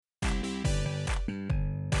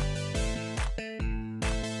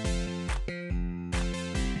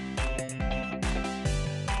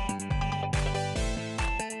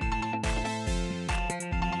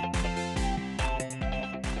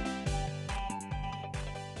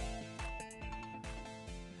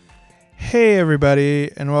Hey everybody,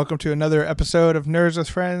 and welcome to another episode of Nerds with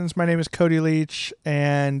Friends. My name is Cody Leach,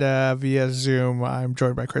 and via Zoom, I'm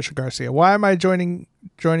joined by Christian Garcia. Why am I joining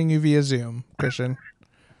you via Zoom, Christian?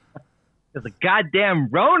 It's a goddamn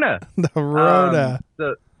Rona. The Rona.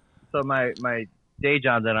 So my day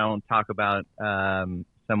job that I don't talk about,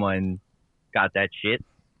 someone got that shit,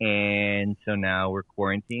 and so now we're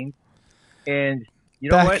quarantined. And you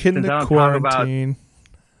know Back what? in the quarantine.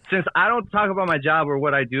 Since I don't talk about my job or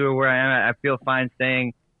what I do or where I am, I feel fine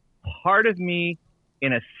saying part of me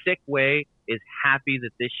in a sick way is happy that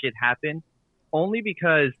this shit happened, only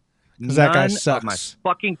because that guy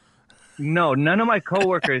none of my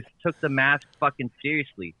coworkers took the mask fucking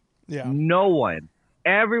seriously. Yeah. No one.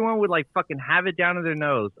 Everyone would like fucking have it down to their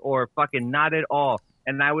nose or fucking not at all.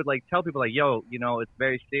 And I would like tell people like, yo, you know, it's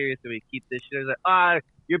very serious that we keep this shit. Like,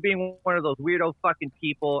 you're being one of those weirdo fucking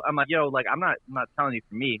people. I'm like, yo, like, I'm not telling you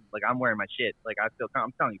for me. Like, I'm wearing my shit. Like,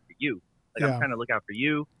 I'm telling you for you. Like, I'm trying to look out for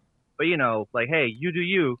you. But, you know, like, hey, you do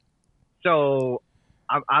you. So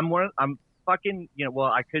I'm fucking, you know, well,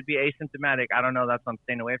 I could be asymptomatic. I don't know. That's why I'm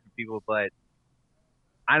staying away from people. But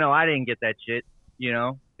I know I didn't get that shit, you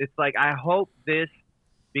know. It's like, I hope this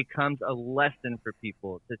becomes a lesson for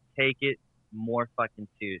people to take it more fucking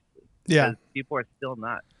seriously. Yeah. Because people are still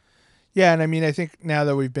not. Yeah, and I mean, I think now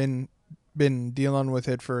that we've been dealing with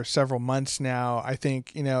it for several months now, I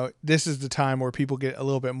think, you know, this is the time where people get a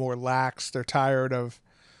little bit more lax. They're tired of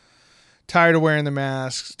wearing the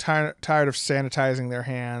masks, tired of sanitizing their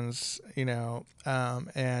hands, you know,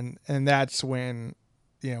 and that's when,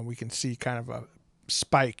 you know, we can see kind of a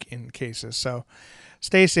spike in cases. So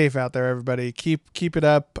stay safe out there, everybody. Keep it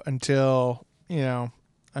up until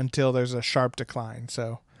there's a sharp decline.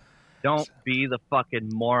 So don't be the fucking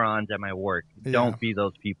morons at my work. Yeah. Don't be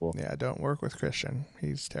those people. Yeah, don't work with Christian.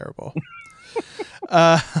 He's terrible.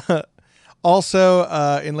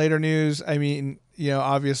 Also, in later news, I mean, you know,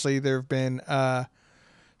 obviously there have been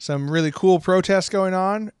some really cool protests going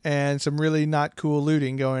on and some really not cool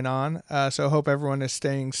looting going on. So I hope everyone is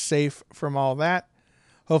staying safe from all that.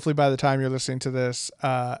 Hopefully by the time you're listening to this,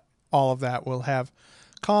 all of that will have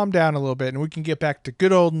calmed down a little bit and we can get back to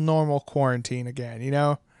good old normal quarantine again, you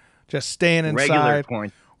know? Just staying inside where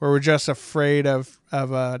we're just afraid of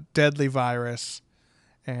a deadly virus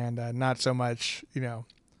and not so much, you know,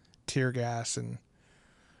 tear gas and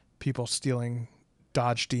people stealing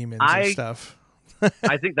Dodge Demons and stuff.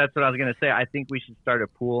 I think that's what I was going to say. I think we should start a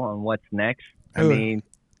pool on what's next. I mean,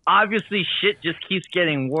 obviously shit just keeps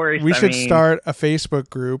getting worse. We should start a Facebook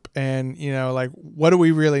group and, you know, like, what do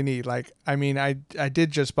we really need? Like, I mean, I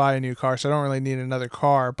did just buy a new car, so I don't really need another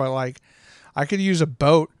car, but like I could use a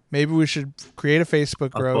boat. Maybe we should create a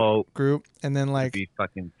Facebook group and then like be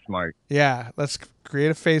fucking smart. Yeah, let's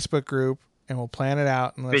create a Facebook group and we'll plan it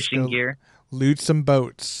out and let's fishing gear, loot some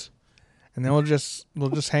boats, and then we'll just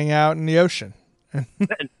hang out in the ocean.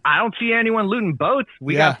 I don't see anyone looting boats.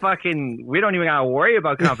 We don't even gotta worry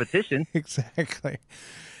about competition. Exactly.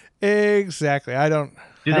 I don't.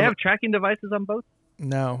 Do they have tracking devices on boats?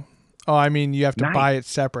 No. Oh, I mean, you have to buy it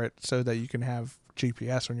separate so that you can have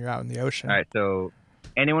GPS when you're out in the ocean. All right, so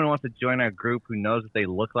anyone who wants to join our group who knows what they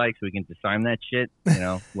look like so we can disarm that shit, you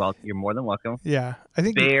know, well, you're more than welcome. Yeah. I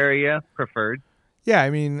think Bay Area preferred. Yeah, I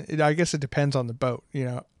mean, I guess it depends on the boat, you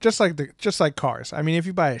know, just like cars. I mean, if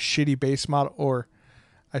you buy a shitty base model, or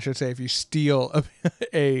I should say, if you steal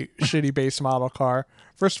a shitty base model car,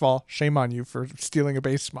 first of all, shame on you for stealing a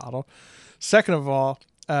base model. Second of all,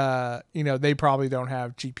 you know, they probably don't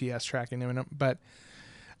have GPS tracking in them, but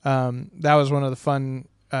that was one of the fun,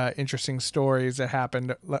 interesting stories that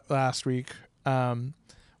happened last week.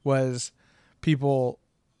 Was people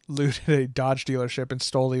looted a Dodge dealership and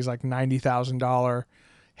stole these like $90,000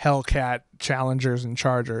 Hellcat Challengers and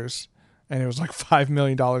Chargers, and it was like $5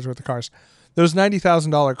 million worth of cars. Those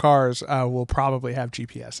 $90,000 cars will probably have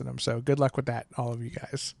GPS in them, so good luck with that, all of you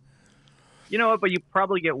guys. You know what? But you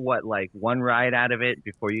probably get like one ride out of it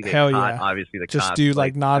before you get caught. Yeah. Obviously, the just cops, do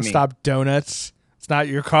like nonstop donuts. It's not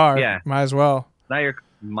your car. Yeah, might as well.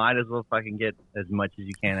 Might as well fucking get as much as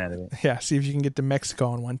you can out of it. Yeah, see if you can get to Mexico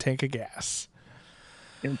on one tank of gas.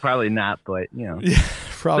 Probably not, but you know, yeah,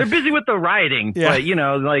 probably. They're busy with the riding, but you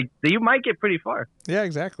know, like you might get pretty far. Yeah,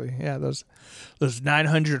 exactly. Yeah, those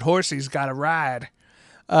 900 horses got to ride.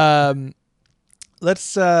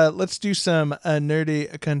 Let's do some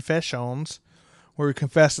nerdy confessions, where we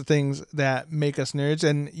confess the things that make us nerds,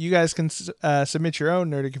 and you guys can submit your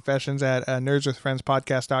own nerdy confessions at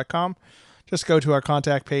nerdswithfriendspodcast.com. Just go to our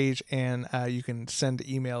contact page and you can send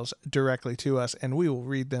emails directly to us, and we will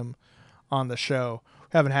read them on the show.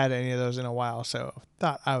 We haven't had any of those in a while, so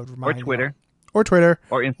thought I would remind you. Or Twitter. Or Twitter.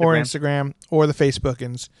 Or Instagram. Or Instagram. Or the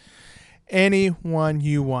Facebookins. any one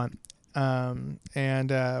you want. And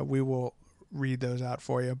we will read those out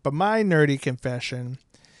for you. But my nerdy confession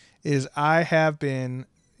is I have been,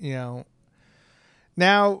 now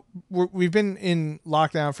we've been in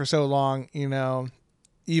lockdown for so long,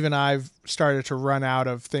 even I've started to run out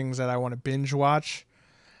of things that I want to binge watch.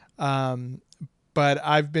 But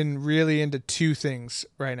I've been really into two things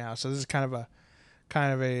right now. So this is kind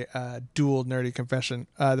of a dual nerdy confession.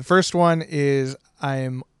 The first one is I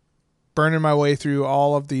am burning my way through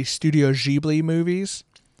all of the Studio Ghibli movies,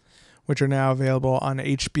 which are now available on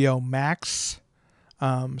HBO Max.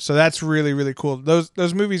 So that's really, really cool.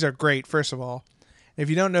 Those movies are great, first of all. If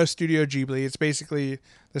you don't know Studio Ghibli, it's basically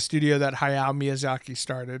the studio that Hayao Miyazaki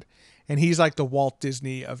started. And he's like the Walt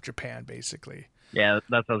Disney of Japan, basically. Yeah,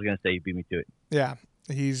 that's what I was going to say. You beat me to it. Yeah.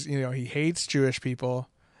 He's, he hates Jewish people.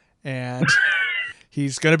 And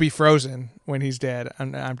he's going to be frozen when he's dead.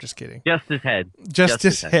 I'm just kidding. Just his head. Just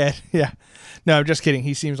his head. Yeah. No, I'm just kidding.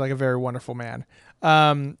 He seems like a very wonderful man.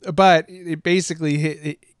 But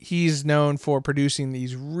basically, he's known for producing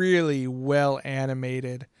these really well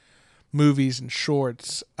animated movies and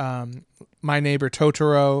shorts. My Neighbor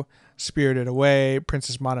Totoro, Spirited Away,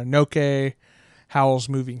 Princess Mononoke, Howl's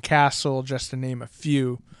Moving Castle, just to name a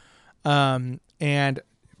few. And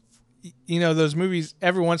those movies,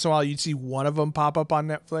 every once in a while you'd see one of them pop up on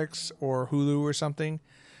Netflix or Hulu or something,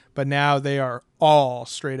 but now they are all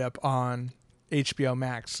straight up on HBO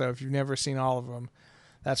Max. So if you've never seen all of them,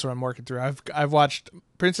 that's what I'm working through. I've watched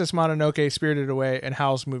Princess Mononoke, Spirited Away, and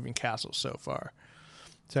Howl's Moving Castle so far.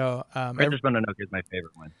 So Princess Mononoke is my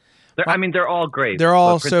favorite one. They're all great. They're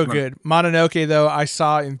all so good. Mononoke, though, I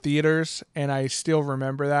saw in theaters, and I still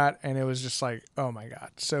remember that, and it was just like, oh my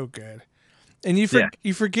god, so good. And you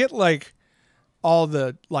forget like all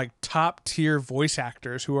the like top tier voice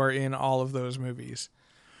actors who are in all of those movies.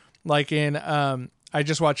 Like in I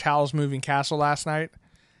just watched Howl's Moving Castle last night,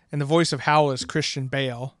 and the voice of Howl is Christian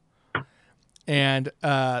Bale, and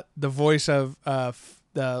the voice of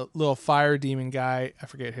the little fire demon guy, I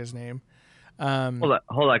forget his name. Hold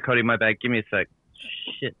on, Cody, my bad. Give me a sec.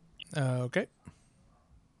 Shit. Okay.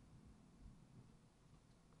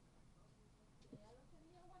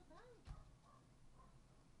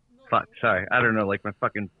 Fuck, sorry. I don't know, like my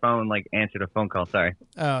fucking phone answered a phone call. Sorry.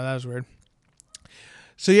 Oh, that was weird.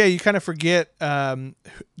 So yeah, you kind of forget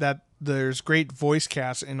that there's great voice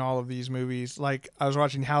casts in all of these movies. Like I was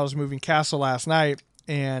watching Howl's Moving Castle last night,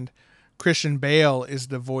 and Christian Bale is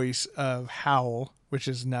the voice of Howl, which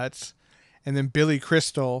is nuts. And then Billy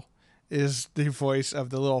Crystal is the voice of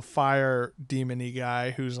the little fire demon-y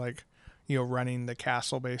guy who's like, running the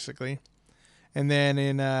castle basically. And then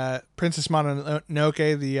in Princess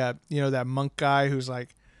Mononoke, the that monk guy who's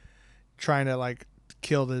like trying to like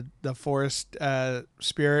kill the forest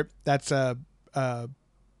spirit. That's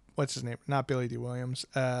what's his name? Not Billy D. Williams.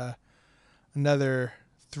 Another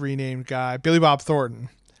three-named guy, Billy Bob Thornton.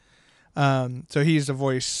 So he's the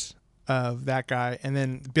voice of that guy. And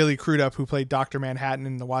then Billy Crudup, who played Dr. Manhattan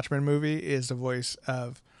in the Watchmen movie, is the voice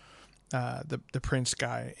of the prince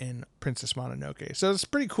guy in Princess Mononoke. So it's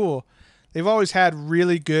pretty cool. They've always had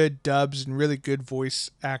really good dubs and really good voice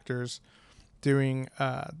actors doing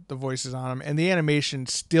the voices on them. And the animation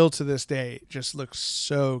still to this day just looks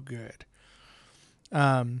so good.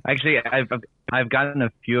 Actually, I've gotten a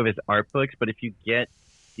few of his art books, but if you get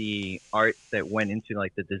the art that went into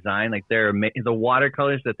like the design, like the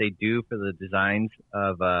watercolors that they do for the designs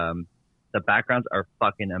of the backgrounds are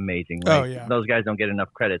fucking amazing. Like, those guys don't get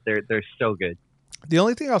enough credit. They're so good. The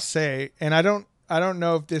only thing I'll say, and I don't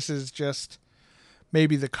know if this is just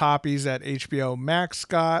maybe the copies that HBO Max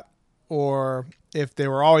got, or if they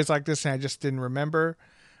were always like this and I just didn't remember,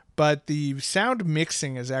 but the sound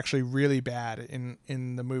mixing is actually really bad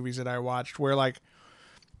in the movies that I watched, where like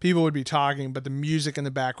people would be talking, but the music in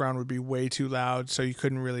the background would be way too loud, so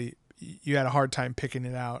you had a hard time picking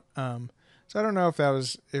it out. So I don't know if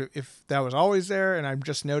that was always there, and I'm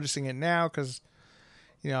just noticing it now because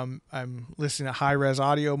I'm listening to high res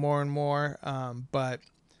audio more and more. But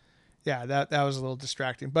yeah, that was a little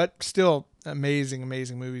distracting, but still amazing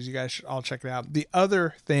movies. You guys should all check it out. The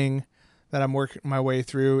other thing that I'm working my way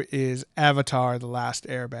through is Avatar: The Last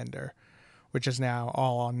Airbender, which is now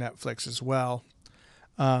all on Netflix as well.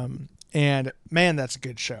 And man, that's a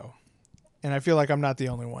good show. And I feel like I'm not the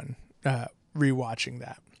only one rewatching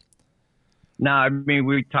that. No, I mean,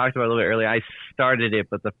 we talked about it a little bit earlier. I started it,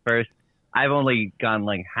 but I've only gone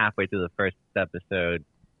like halfway through the first episode,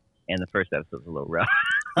 and the first episode's a little rough.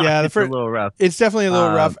 Yeah, it's a little rough. It's definitely a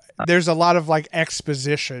little rough. There's a lot of like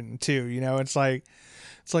exposition too. It's like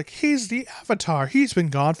It's like, he's the Avatar. He's been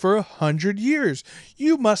gone for 100 years.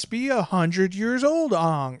 You must be 100 years old,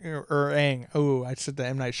 Ong or Aang. Oh, I said the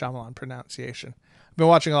M. Night Shyamalan pronunciation. I've been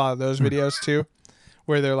watching a lot of those videos too,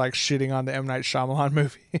 where they're like shitting on the M. Night Shyamalan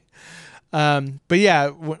movie. But yeah,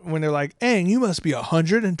 when they're like, Aang, you must be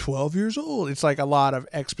 112 years old. It's like a lot of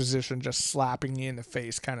exposition just slapping you in the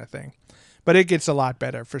face kind of thing. But it gets a lot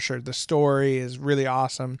better for sure. The story is really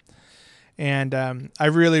awesome. And I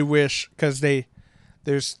really wish, because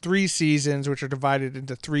there's 3 seasons, which are divided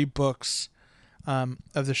into 3 books of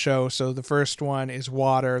the show. So the first one is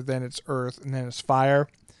water, then it's earth, and then it's fire.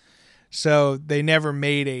 So they never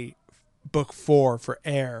made a book 4 for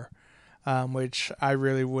air, which I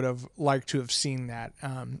really would have liked to have seen that.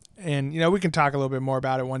 And, we can talk a little bit more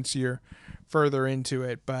about it once you're further into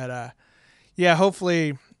it. But, yeah,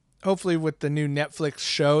 hopefully with the new Netflix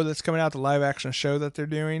show that's coming out, the live action show that they're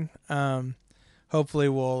doing, hopefully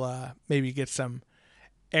we'll maybe get some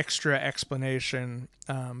extra explanation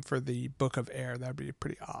for the Book of Air. That'd be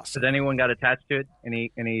pretty awesome. Has anyone got attached to it?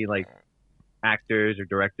 Any like actors or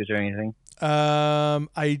directors or anything?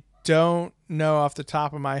 I don't know off the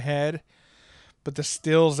top of my head, but the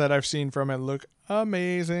stills that I've seen from it look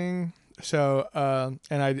amazing. So,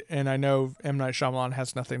 and I know M. Night Shyamalan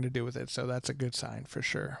has nothing to do with it, so that's a good sign for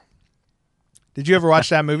sure. Did you ever watch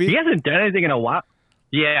that movie? He hasn't done anything in a while.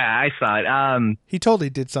 Yeah, I saw it. He totally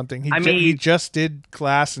did something. He just did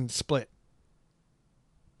Glass and Split.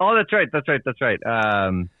 Oh, that's right.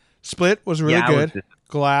 Split was really good.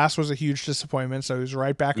 Glass was a huge disappointment, so he was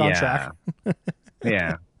right back on track.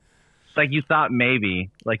 Yeah. It's like you thought maybe.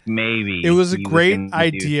 It was a great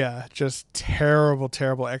idea, just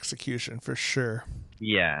terrible execution for sure.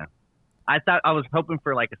 Yeah. I was hoping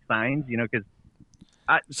for like a Signs, because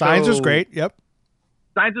Signs was great. Yep.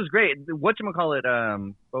 Signs was great.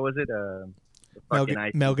 Whatchamacallit, what was it?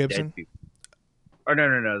 Mel Gibson. Or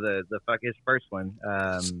no. The fuck his first one.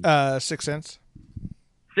 Sixth Sense.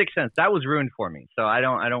 Sixth Sense. That was ruined for me. So I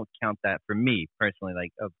don't count that for me personally,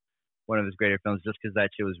 like of one of his greater films, just because that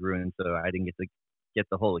shit was ruined, so I didn't get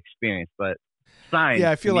the whole experience. But Signs,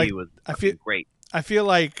 I feel great. I feel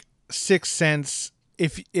like Sixth Sense,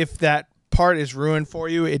 if that part is ruined for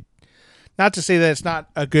you, it. Not to say that it's not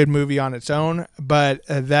a good movie on its own, but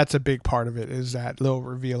that's a big part of it, is that little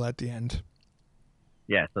reveal at the end.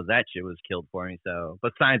 Yeah, so that shit was killed for me. So,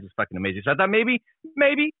 but Signs was fucking amazing. So I thought maybe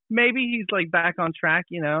he's like back on track.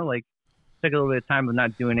 Like took a little bit of time of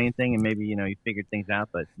not doing anything, and maybe he figured things out.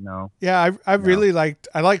 But no. Yeah, I really liked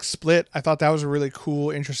Split. I thought that was a really cool,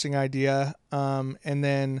 interesting idea. And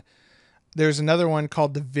then there's another one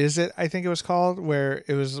called The Visit, I think it was called, where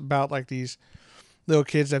it was about like these little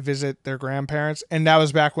kids that visit their grandparents, and that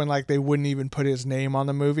was back when like they wouldn't even put his name on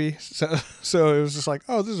the movie, so it was just like,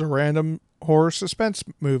 oh, this is a random horror suspense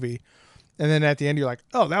movie, and then at the end you're like,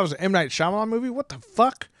 oh, that was an M. Night Shyamalan movie, what the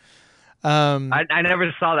fuck. I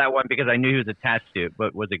never saw that one because I knew he was attached to it,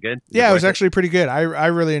 but was it good? It was actually pretty good. I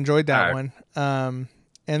really enjoyed that one. And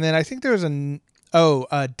then I think there was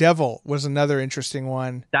Devil was another interesting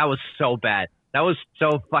one. That was so bad. That was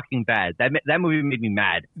so fucking bad. That movie made me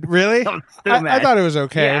mad. Really? I thought it was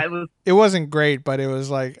okay. Yeah, it wasn't great, but it was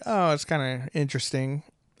like, oh, it's kind of interesting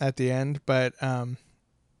at the end. But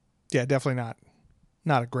yeah, definitely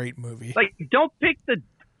not a great movie. Like, don't pick the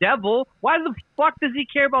devil. Why the fuck does he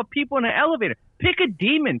care about people in an elevator? Pick a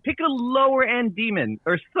demon. Pick a lower end demon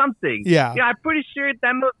or something. Yeah. I'm pretty sure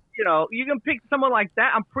that movie. You can pick someone like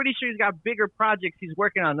that. I'm pretty sure he's got bigger projects he's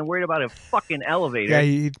working on than worried about a fucking elevator. Yeah,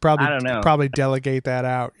 he'd probably delegate that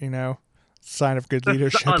out, sign of good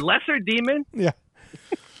leadership. A lesser demon? Yeah.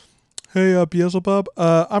 Hey, Beelzebub,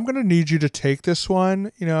 I'm going to need you to take this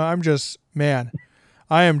one. I am just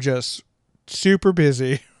super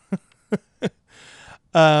busy.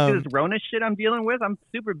 This Rona shit I'm dealing with, I'm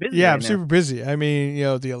super busy. Yeah, right I'm super busy. I mean,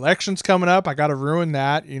 the election's coming up. I got to ruin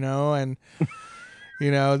that, and...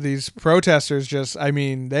 these protesters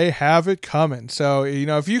they have it coming. So,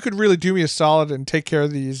 if you could really do me a solid and take care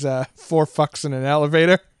of these 4 fucks in an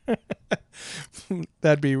elevator,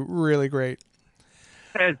 that'd be really great.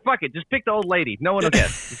 Fuck it. Just pick the old lady. No one will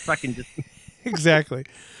guess. Exactly.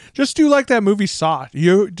 Just do like that movie Saw.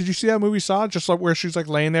 Did you see that movie Saw? Just like where she's like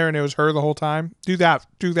laying there and it was her the whole time. Do that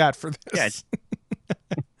for this.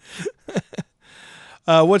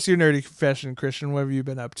 Yeah. What's your nerdy confession, Christian? What have you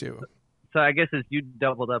been up to? So I guess as you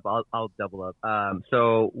doubled up, I'll double up.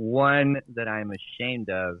 So one that I'm ashamed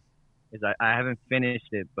of is I haven't finished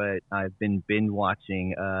it, but I've been binge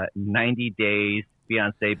watching 90 Days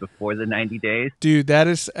Fiancé Before the 90 Days. Dude, that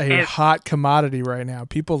is a hot commodity right now.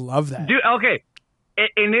 People love that. Dude, okay.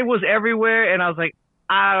 And it was everywhere, and I was like,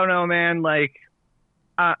 I don't know, man. Like,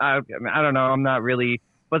 I don't know. I'm not really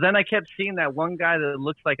But then I kept seeing that one guy that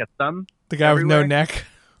looks like a thumb. The guy everywhere. with no neck.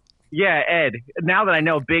 Yeah, Ed. Now that I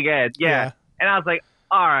know Big Ed, yeah. And I was like,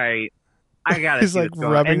 all right, I gotta. He's see like what's going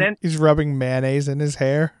on. rubbing. And then, he's rubbing mayonnaise in his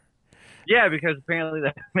hair. yeah, because apparently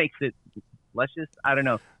that makes it luscious. I don't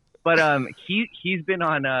know. But he's been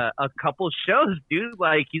on a couple shows, dude.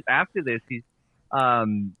 Like he's after this. He's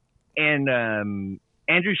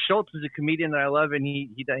Andrew Schultz is a comedian that I love, and he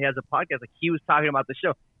has a podcast. Like he was talking about the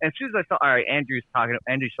show, and as soon as I saw, all right, Andrew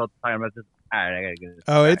Schultz talking about this. All right, I gotta get this.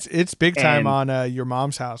 Oh, it's big time on Your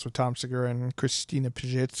Mom's House with Tom Segura and Christina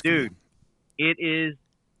Pajitsky. Dude, it is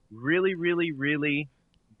really, really, really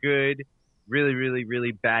good. Really, really,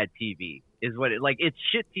 really bad TV is what it like. It's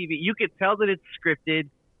shit TV. You could tell that it's scripted.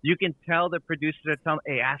 You can tell the producers are telling,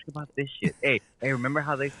 "Hey, ask about this shit. Hey, remember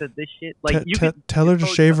how they said this shit?" Like tell her to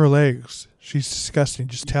shave her legs. She's disgusting.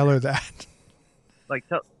 Just tell her that. Like,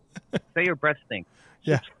 say your breast stinks.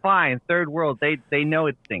 Yeah, it's fine. Third world, they know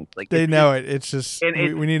it stinks. Like they know it. It's just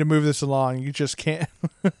we need to move this along. You just can't.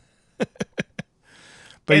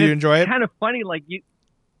 But you enjoy it. It's kind of funny, like you,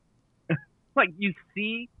 like you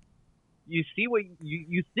see what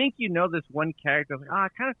you think you know this one character. Like, I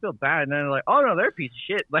kind of feel bad, and then they're like, oh no, they're a piece of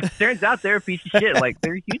shit. Like turns out they're a piece of shit. Like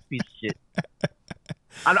they're a huge piece of shit.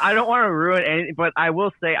 I don't want to ruin anything, but I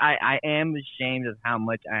will say I am ashamed of how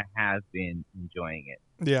much I have been enjoying it.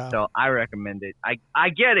 Yeah. So I recommend it. I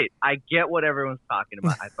get it. I get what everyone's talking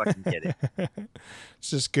about. I fucking get it.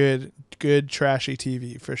 It's just good trashy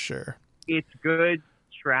TV for sure. It's good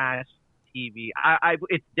trash TV.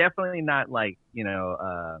 It's definitely not like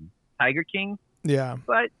Tiger King. Yeah.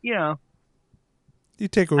 But you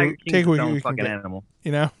take what you can get. Animal.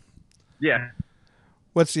 You know. Yeah.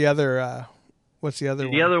 What's the other?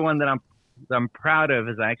 The other one that I'm proud of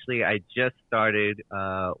is actually I just started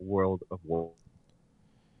World of Warcraft.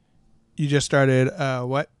 You just started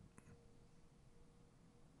what?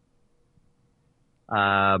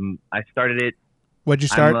 I started it. What'd you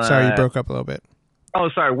start? Sorry, you broke up a little bit. Oh,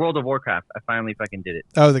 sorry, World of Warcraft. I finally fucking did it.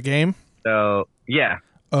 Oh, the game? So yeah.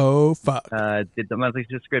 Oh fuck. Did the monthly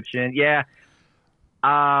subscription? Yeah.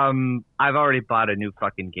 I've already bought a new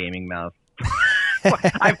fucking gaming mouse.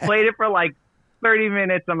 I played it for like 30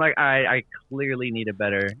 minutes. I'm like, all right, I clearly need a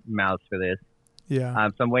better mouse for this. Yeah.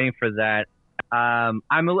 So I'm waiting for that. I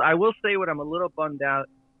will say what I'm a little bummed out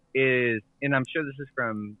is, and I'm sure this is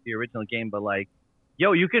from the original game, but like,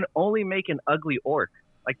 yo, you can only make an ugly orc.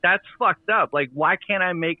 Like that's fucked up. Like, why can't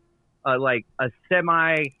I make like a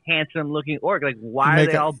semi-handsome looking orc? Like, why are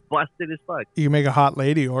they all busted as fuck? You can make a hot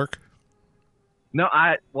lady orc. No,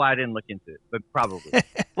 I didn't look into it, but probably.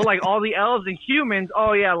 But like all the elves and humans,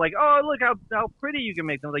 oh yeah, like, oh look how pretty you can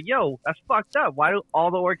make them. Like, yo, that's fucked up. Why do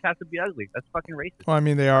all the orcs have to be ugly? That's fucking racist. Well, I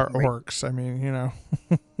mean, they are orcs. I mean,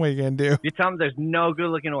 what are you gonna do? You tell them there's no good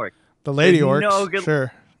looking orcs. The lady orcs,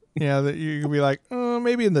 sure. Yeah, that you could be like, oh,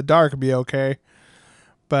 maybe in the dark would be okay.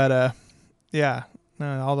 But yeah,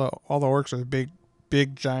 no, all the orcs are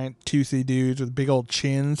big giant toothy dudes with big old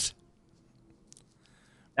chins.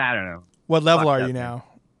 I don't know. What level are you now?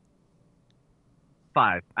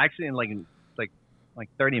 5. Actually, in like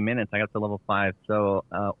 30 minutes, I got to level 5. So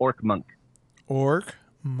Orc Monk. Orc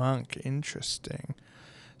Monk, interesting.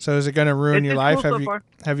 So is it going to ruin your life? Cool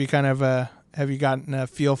have you kind of have you gotten a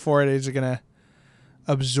feel for it? Is it going to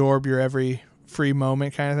absorb your every free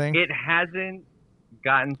moment kind of thing? It hasn't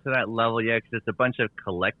gotten to that level yet because it's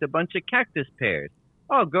collect a bunch of cactus pears.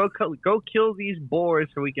 Oh, go kill these boars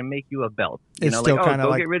so we can make you a belt. It's still kind of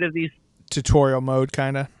like get rid of these. Tutorial mode,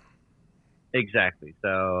 kind of. Exactly.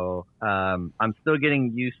 So I'm still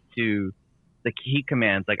getting used to the key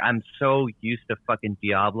commands. Like I'm so used to fucking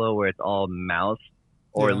Diablo where it's all mouse,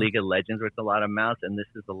 or League of Legends where it's a lot of mouse, and this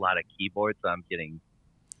is a lot of keyboard. So I'm getting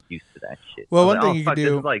used to that shit. Well, one thing you can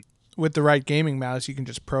do with the right gaming mouse, you can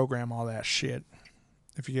just program all that shit.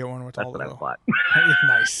 If you get one with all the I bought.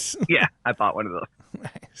 Nice. Yeah, I bought one of those.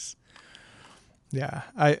 Nice. Yeah,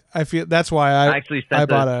 I feel that's why I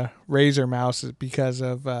bought a Razer mouse because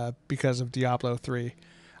of Diablo 3.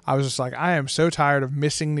 I was just like, I am so tired of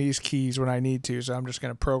missing these keys when I need to, so I'm just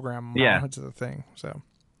going to program them all into the thing. So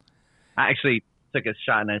I actually took a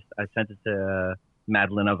shot and I sent it to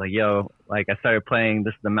Madeline. I was like, yo, like I started playing.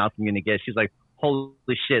 This is the mouse I'm going to get. She's like, holy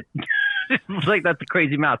shit. It's like, that's a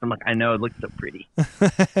crazy mouse. I'm like, I know, it looks so pretty.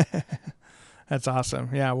 That's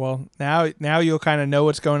awesome. Yeah, well, now you'll kind of know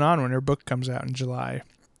what's going on when her book comes out in July.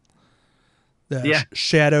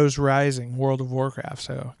 Shadows Rising, World of Warcraft.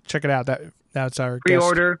 So check it out. That's our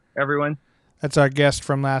pre-order, everyone. That's our guest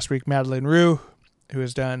from last week, Madeline Rue, who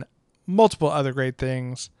has done multiple other great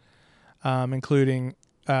things, including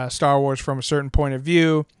Star Wars from a Certain Point of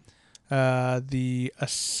View, The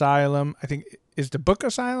Asylum. I think is the book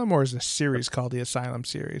Asylum or is the series called the Asylum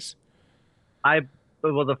series?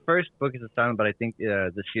 Well, the first book is Asylum, but I think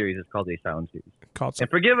the series is called the Asylum series. Called And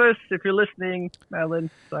forgive us if you're listening, Madeline.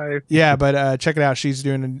 Sorry. Yeah, but check it out. She's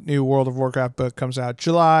doing a new World of Warcraft book. Comes out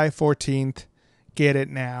July 14th. Get it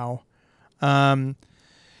now.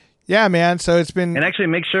 Yeah, man. So it's been. And actually,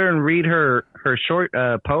 make sure and read her short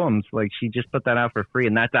poems. Like, she just put that out for free,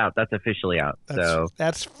 and that's out. That's officially out.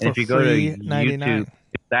 That's for if you go to $3.99. YouTube,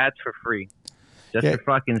 that's for free. Just for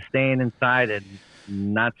fucking staying inside and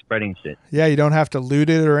not spreading shit. Yeah, you don't have to loot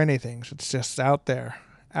it or anything. It's just out there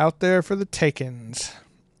for the takings.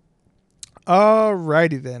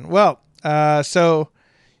 Alrighty then. Well, so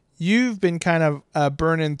you've been kind of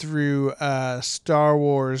burning through Star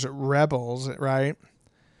Wars Rebels, right?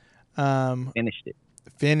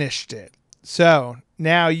 Finished it. So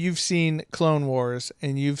now you've seen Clone Wars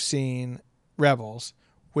and you've seen Rebels.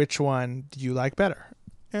 Which one do you like better,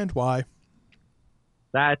 and why?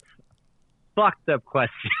 That's fucked up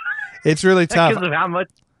question. It's really tough because of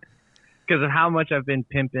how much I've been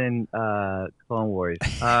pimping Clone Wars.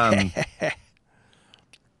 I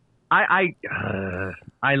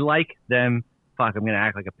like them. Fuck, I'm gonna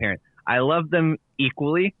act like a parent. I love them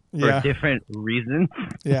equally for different reasons.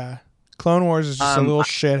 Yeah, Clone Wars is just a little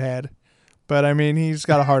shithead, but I mean he's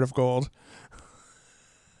got a heart of gold.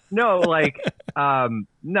 No, like,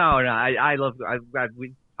 no. I love.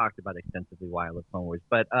 We talked about extensively why I love Clone Wars,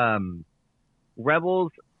 but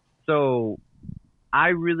Rebels. So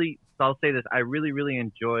I'll say this. I really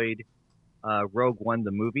enjoyed Rogue One,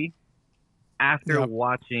 the movie. After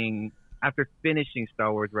finishing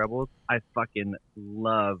Star Wars Rebels, I fucking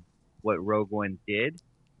love what Rogue One did,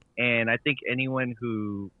 and I think anyone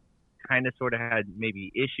who kind of sort of had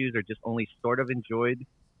maybe issues or just only sort of enjoyed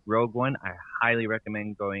Rogue One, I highly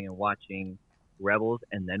recommend going and watching Rebels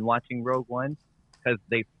and then watching Rogue One, because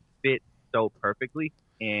they fit so perfectly,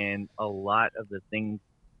 and a lot of the things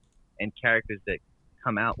and characters that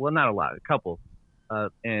come out, well, not a lot, a couple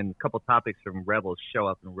topics from Rebels show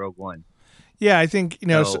up in Rogue One. Yeah, I think,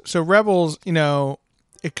 so Rebels,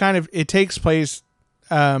 it takes place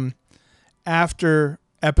after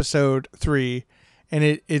episode 3, and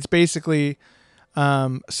it's basically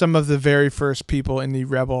some of the very first people in the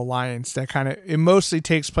Rebel Alliance it mostly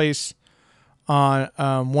takes place on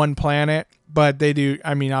one planet, but they do,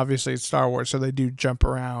 I mean, obviously it's Star Wars, so they do jump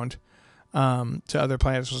around to other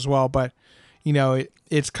planets as well, but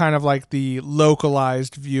it's kind of like the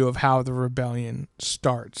localized view of how the rebellion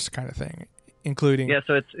starts, kind of thing, including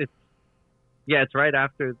so it's right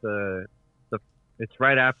after the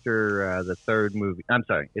third movie. I'm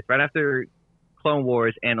sorry, it's right after Clone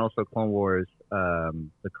Wars and also Clone Wars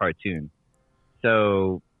the cartoon.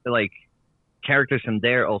 So like characters from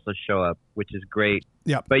there also show up, which is great.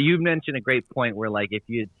 Yeah. But you mentioned a great point where, like, if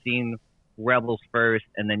you had seen Rebels first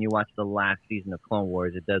and then you watch the last season of Clone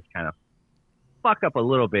Wars, it does kind of fuck up a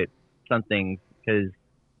little bit some things, because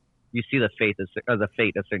you see the fate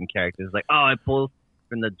of certain characters. Like, it pulls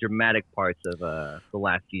from the dramatic parts of the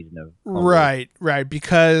last season of Clone Wars. Right.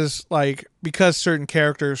 Because certain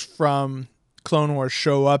characters from Clone Wars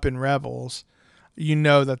show up in Rebels,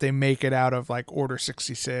 that they make it out of like Order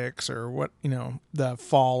 66 or the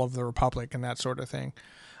fall of the Republic and that sort of thing.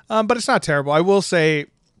 But it's not terrible. I will say,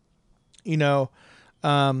 I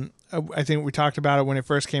think we talked about it when it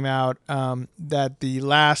first came out, that the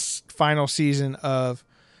last final season of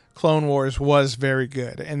Clone Wars was very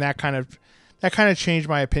good, and that kind of changed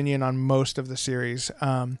my opinion on most of the series.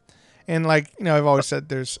 And I've always said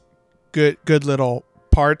there's good little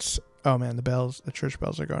parts. Oh man, the church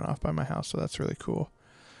bells are going off by my house, so that's really cool.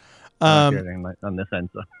 On this end,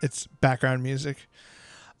 so. It's background music.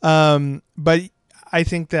 But I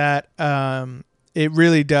think that it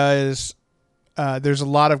really does. There's a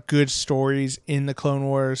lot of good stories in the Clone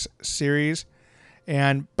Wars series,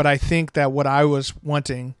 but I think that what I was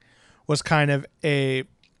wanting was kind of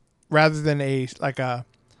rather than a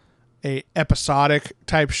episodic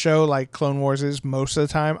type show like Clone Wars is most of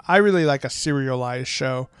the time. I really like a serialized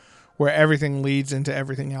show where everything leads into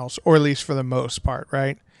everything else, or at least for the most part,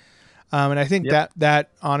 right? And I think that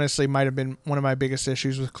honestly might have been one of my biggest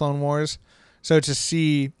issues with Clone Wars. So to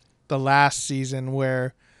see the last season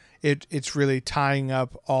where it's really tying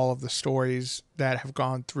up all of the stories that have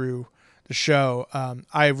gone through the show,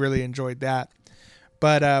 I really enjoyed that.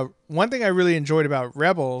 But one thing I really enjoyed about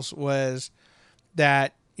Rebels was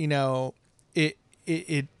that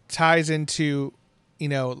it ties into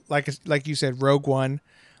like you said, Rogue One.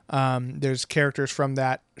 There's characters from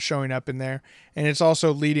that showing up in there, and it's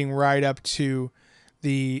also leading right up to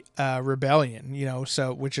the rebellion,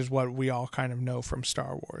 which is what we all kind of know from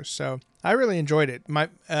Star Wars. So I really enjoyed it.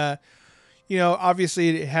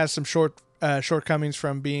 obviously it has some shortcomings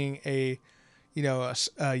from being a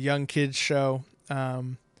young kids show. I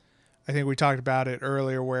think we talked about it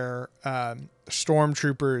earlier where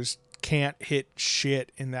stormtroopers can't hit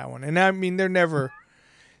shit in that one. And I mean, they're never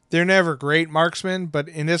great marksmen, but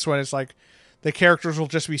in this one, it's like the characters will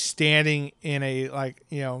just be standing in a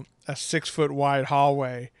 6-foot wide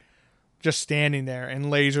hallway, just standing there, and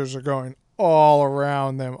lasers are going all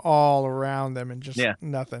around them, and just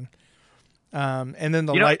nothing. And then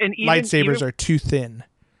the lightsabers are too thin,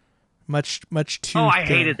 much too. Oh, I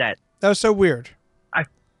thin. hated that. That was so weird.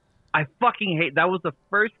 I fucking hate. That was the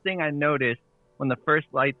first thing I noticed when the first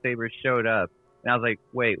lightsaber showed up, and I was like,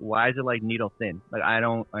 "Wait, why is it like needle thin? Like I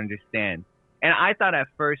don't understand." And I thought at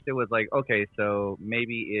first it was like, okay, so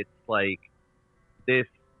maybe it's like this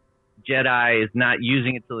Jedi is not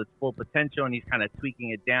using it to its full potential, and he's kind of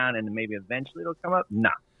tweaking it down, and maybe eventually it'll come up.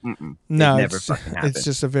 No, no, it never fucking happened. It's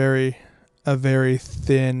just a very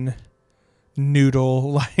thin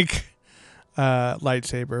noodle like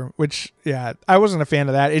lightsaber, which I wasn't a fan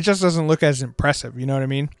of that. It just doesn't look as impressive. You know what I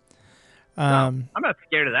mean? No, I'm not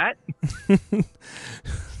scared of that.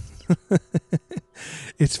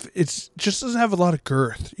 It's just doesn't have a lot of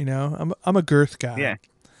girth. I'm a girth guy.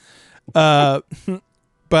 Yeah.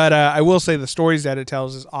 But I will say the stories that it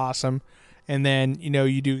tells is awesome. And then,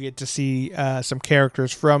 you do get to see some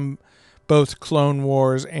characters from both Clone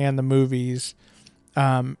Wars and the movies.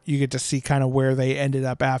 You get to see kind of where they ended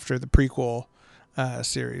up after the prequel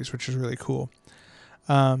series, which is really cool.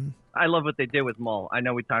 I love what they did with Maul. I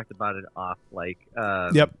know we talked about it off,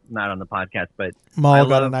 not on the podcast, but Maul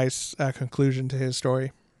got a nice conclusion to his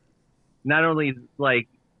story. Not only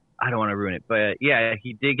I don't want to ruin it, but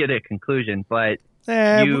he did get a conclusion, but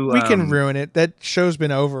we can ruin it. That show's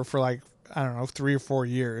been over for 3 or 4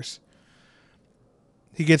 years.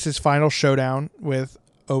 He gets his final showdown with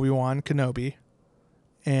Obi-Wan Kenobi,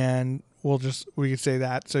 and we could say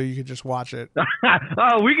that, so you could just watch it.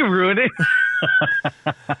 Oh, we can ruin it.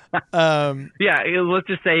 Let's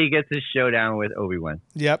just say he gets his showdown with Obi-Wan.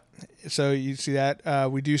 Yep. So you see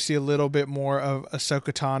that. We do see a little bit more of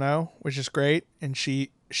Ahsoka Tano, which is great, and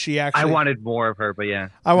she actually. I wanted more of her, but yeah.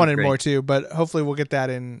 I wanted more too, but hopefully we'll get that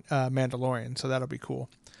in Mandalorian, so that'll be cool.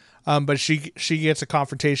 But she gets a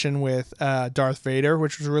confrontation with Darth Vader,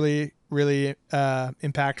 which was really, really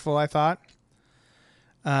impactful, I thought.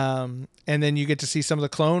 And then you get to see some of the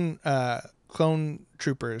clone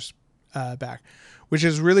troopers back, which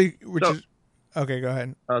is really okay. Go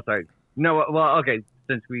ahead. Oh, sorry. No, well, okay.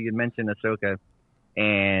 Since we had mentioned Ahsoka,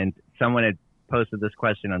 and someone had posted this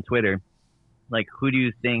question on Twitter, who do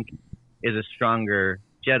you think is a stronger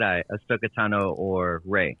Jedi, Ahsoka Tano or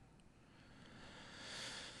Rey?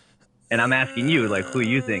 And I'm asking you, who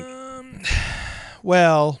you think?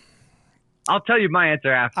 Well, I'll tell you my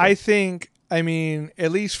answer after. I mean,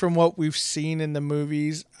 at least from what we've seen in the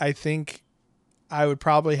movies, I think I would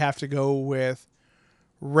probably have to go with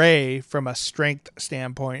Rey from a strength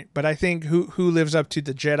standpoint. But I think who lives up to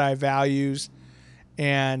the Jedi values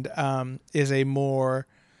and is a more,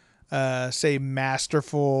 say,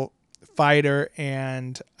 masterful fighter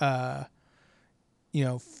and,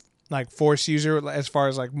 Force user as far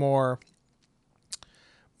as more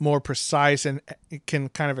precise and can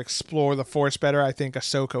kind of explore the Force better. I think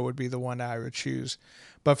Ahsoka would be the one I would choose.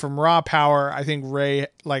 But from raw power, I think Rey,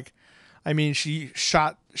 she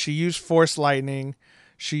used Force lightning.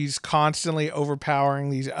 She's constantly overpowering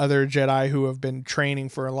these other Jedi who have been training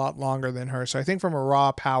for a lot longer than her. So I think from a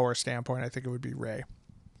raw power standpoint, I think it would be Rey.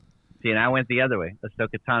 See, and I went the other way,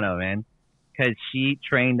 Ahsoka Tano, man. Because she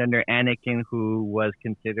trained under Anakin, who was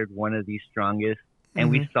considered one of the strongest.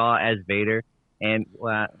 And we saw as Vader. And,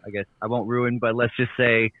 well, I guess I won't ruin, but let's just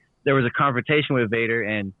say there was a confrontation with Vader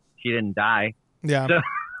and she didn't die. Yeah. So,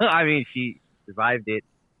 I mean, she survived it.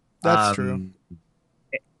 That's true.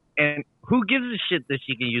 And who gives a shit that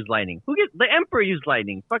she can use lightning? The Emperor used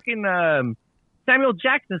lightning. Fucking Samuel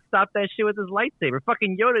Jackson stopped that shit with his lightsaber.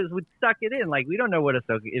 Fucking Yoda would suck it in. We don't know if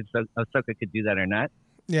Ahsoka could do that or not.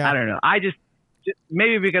 Yeah. I don't know. I just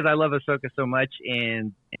maybe because I love Ahsoka so much,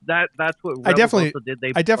 and that's what Rebels also did.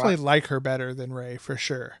 I definitely like her better than Rey for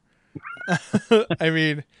sure. I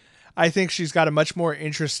mean, I think she's got a much more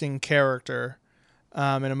interesting character,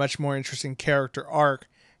 and a much more interesting character arc,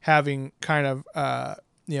 having kind of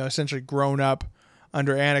essentially grown up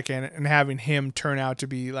under Anakin and having him turn out to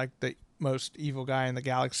be the most evil guy in the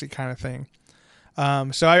galaxy kind of thing.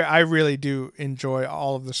 So I really do enjoy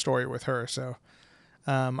all of the story with her. So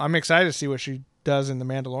I'm excited to see what she does in The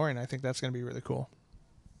Mandalorian. I think that's going to be really cool.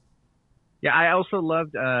 Yeah, I also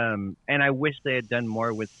loved, and I wish they had done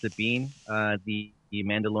more with Sabine, the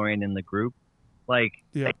Mandalorian in the group. Like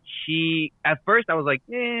Yeah. she, at first I was like,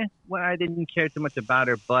 well, I didn't care too much about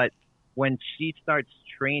her, but when she starts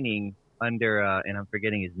training under, and I'm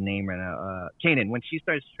forgetting his name right now, Kanan, when she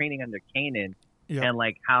starts training under Kanan, Yep. and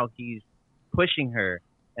like how he's pushing her,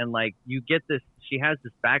 and like you get this, she has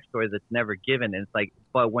this backstory that's never given, and it's like,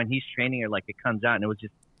 but when he's training her, like it comes out, and it was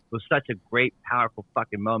such a great, powerful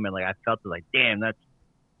fucking moment. Like I felt it, like, damn, that's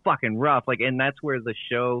fucking rough. Like, and that's where the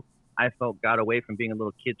show I felt got away from being a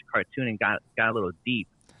little kid's cartoon and got a little deep.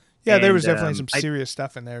 Yeah, there was And definitely some serious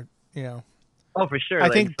stuff in there. You know, oh, for sure. I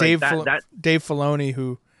Like, think it's like that Dave Filoni,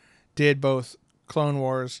 who did both Clone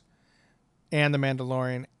Wars and The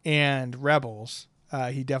Mandalorian and Rebels,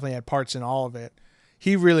 he definitely had parts in all of it.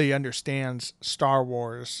 He really understands Star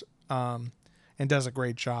Wars and does a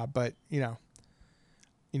great job. But you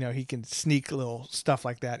know, he can sneak little stuff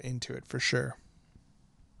like that into it for sure.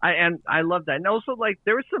 I love that. And also, like,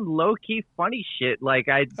 there was some low key funny shit. Like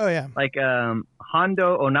Oh yeah, like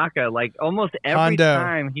Hondo Onaka. Like almost every Hondo.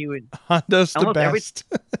 time he would, Hondo's the almost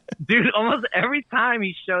best. almost every time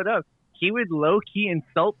he showed up, he would low key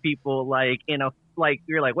insult people. Like in a, like,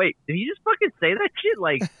 you're like, wait, did he just fucking say that shit?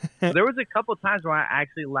 Like there was a couple times where I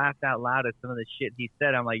actually laughed out loud at some of the shit he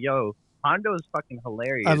said. I'm like, yo, Hondo is fucking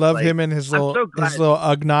hilarious. I love like, him and his little so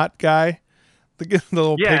Ugnaught guy. The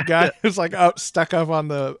little Yeah. pig guy who's like up stuck up on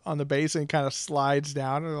the base and kind of slides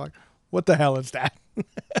down, and they're like, what the hell is that?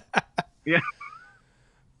 Yeah.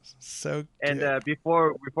 So And good.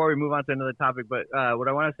 before we move on to another topic, but what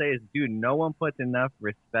I want to say is, dude, no one puts enough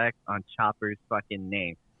respect on Chopper's fucking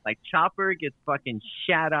name. Like Chopper gets fucking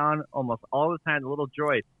shat on almost all the time, the little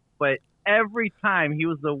droid, but every time he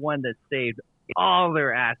was the one that saved all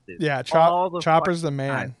their asses. Yeah, all the Chopper's the fucking man.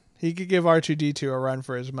 time. He could give R2D2 a run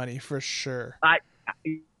for his money for sure.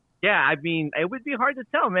 Yeah, I mean, it would be hard to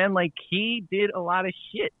tell, man. Like he did a lot of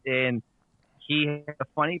shit, and he had a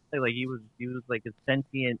funny play. Like he was like a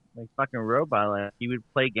sentient, like fucking robot. Like he would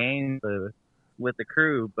play games with the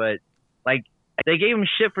crew, but like they gave him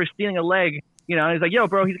shit for stealing a leg. You know, he's like, yo,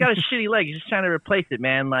 bro, he's got a shitty leg. He's just trying to replace it,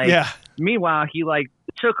 man. Like, Yeah, meanwhile, he like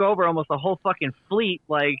took over almost a whole fucking fleet,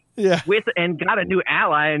 like yeah. and got a new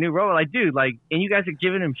ally, a new robot. Like, dude, like, and you guys are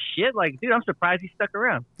giving him shit. Like, dude, I'm surprised he stuck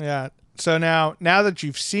around. Yeah. So now that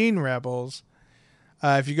you've seen Rebels,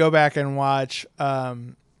 if you go back and watch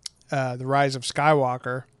The Rise of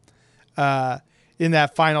Skywalker, in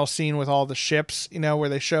that final scene with all the ships, you know, where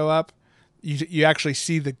they show up, you actually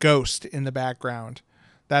see the Ghost in the background.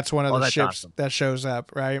 That's one of the ships awesome. that shows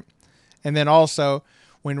up, right? And then also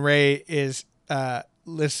when Rey is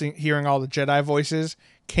hearing all the Jedi voices,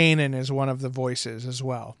 Kanan is one of the voices as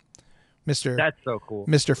well. That's so cool.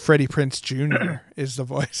 Mr. Freddie Prinze Jr. is the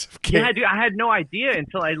voice of Kanan. Yeah, dude, I had no idea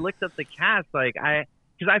until I looked up the cast. Like,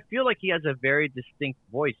 because I feel like he has a very distinct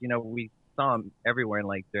voice. You know, we saw him everywhere in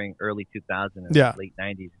like during early 2000s and late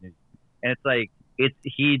 90s, and it's like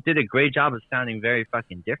he did a great job of sounding very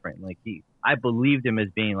fucking different. Like I believed him as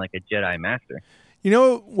being like a Jedi master. You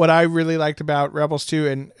know what I really liked about Rebels 2,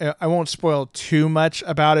 and I won't spoil too much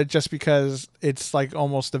about it just because it's like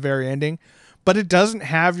almost the very ending, but it doesn't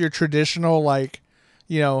have your traditional, like,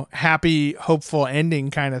 you know, happy, hopeful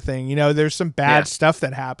ending kind of thing. You know, there's some bad stuff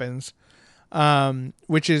that happens,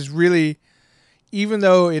 which is really, even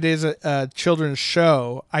though it is a children's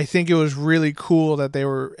show, I think it was really cool that they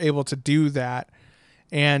were able to do that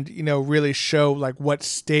and, you know, really show like what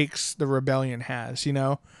stakes the rebellion has, you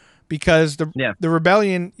know, because the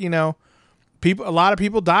rebellion, you know, a lot of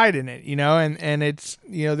people died in it, you know, and it's,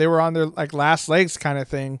 you know, they were on their like last legs kind of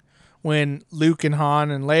thing when Luke and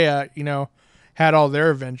Han and Leia, you know, had all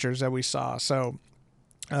their adventures that we saw. So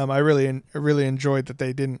I really enjoyed that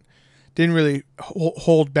they didn't really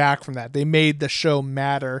hold back from that. They made the show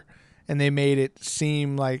matter, and they made it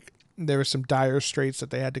seem like there were some dire straits that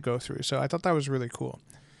they had to go through. So I thought that was really cool.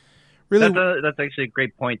 Really, that's actually a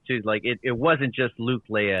great point too. Like it wasn't just Luke,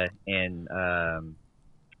 Leia, and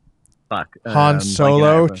Han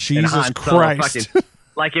Solo. Jesus Han Christ! Solo,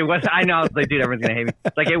 like it was. I know. I was like, dude, everyone's gonna hate me.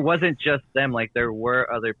 Like it wasn't just them. Like there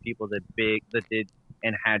were other people that did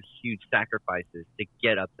and had huge sacrifices to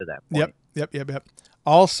get up to that point. Yep.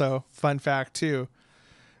 Also, fun fact too,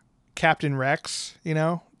 Captain Rex, you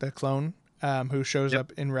know, the clone who shows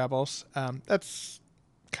up in Rebels. That's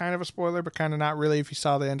kind of a spoiler, but kind of not really if you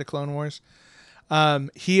saw the end of Clone Wars.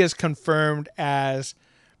 He is confirmed as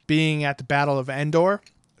being at the Battle of Endor.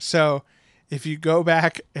 So if you go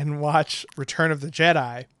back and watch Return of the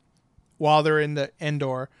Jedi while they're in the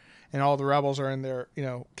Endor and all the rebels are in their, you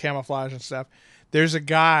know, camouflage and stuff, there's a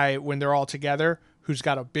guy when they're all together who's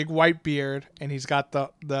got a big white beard and he's got the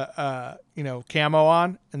you know, camo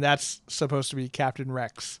on, and that's supposed to be Captain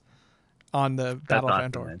Rex on the Battle of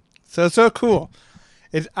Endor. Man. So it's so cool.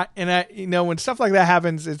 When stuff like that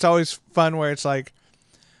happens, it's always fun where it's like,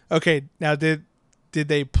 okay, now did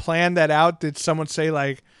they plan that out? Did someone say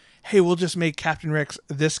like, hey, we'll just make Captain Rex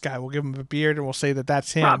this guy. We'll give him a beard and we'll say that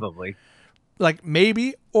that's him. Probably. Like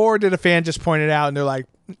maybe, or did a fan just point it out and they're like,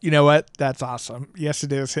 you know what? That's awesome. Yes,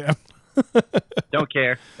 it is him. Don't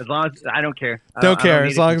care. As long as I don't care. Don't care.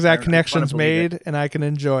 As long as that confirm. I just wanna connection's believe made it. and I can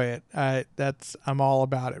enjoy it. I'm all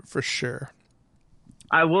about it for sure.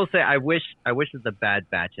 I will say I wish that the Bad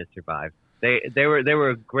Batch had survived. They were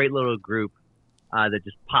a great little group that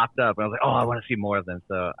just popped up, and I was like, oh, I want to see more of them.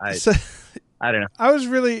 So I don't know. I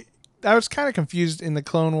was kind of confused in the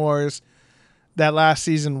Clone Wars that last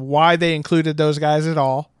season why they included those guys at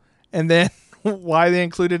all, and then why they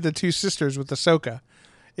included the two sisters with Ahsoka.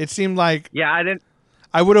 It seemed like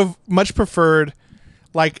I would have much preferred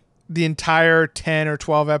like the entire 10 or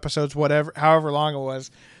 12 episodes, however long it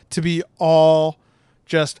was, to be all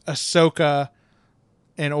just Ahsoka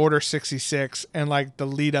and Order 66 and like the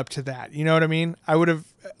lead up to that. You know what I mean? I would have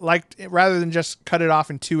liked, rather than just cut it off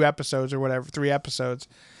in 2 episodes or whatever, 3 episodes,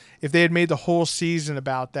 if they had made the whole season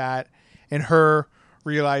about that and her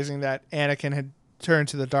realizing that Anakin had turned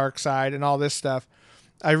to the dark side and all this stuff.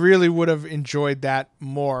 I really would have enjoyed that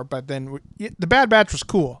more. But then the Bad Batch was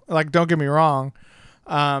cool. Like, don't get me wrong.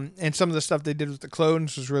 And some of the stuff they did with the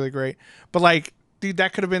clones was really great. But like, dude,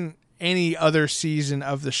 that could have been any other season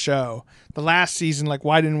of the show. The last season, like,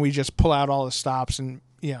 why didn't we just pull out all the stops and,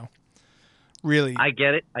 really? I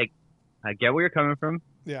get it. I get where you're coming from.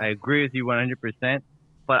 Yeah. I agree with you 100%.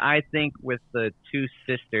 But I think with the two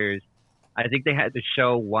sisters, I think they had to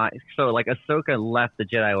show why. So, like, Ahsoka left the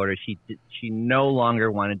Jedi Order. She no longer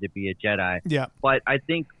wanted to be a Jedi. Yeah. But I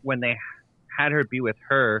think when they had her be with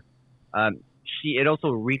her, I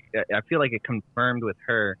feel like it confirmed with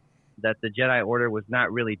her that the Jedi Order was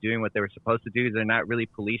not really doing what they were supposed to do. They're not really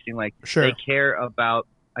policing. Like, Sure. They care about,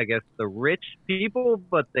 I guess, the rich people,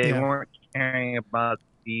 but they weren't caring about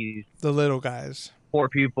the little guys, poor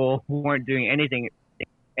people who weren't doing anything.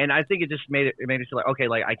 And I think it just made it feel like, okay,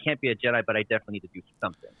 like, I can't be a Jedi, but I definitely need to do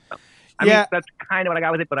something. I mean, that's kind of what I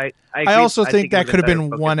got with it, but I agree. also think that it could have been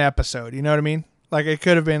focus. one episode. You know what I mean? Like, it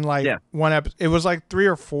could have been like one episode. It was like 3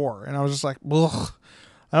 or 4. And I was just like, ugh,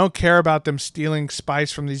 I don't care about them stealing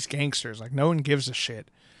spice from these gangsters. Like, no one gives a shit.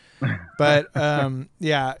 But,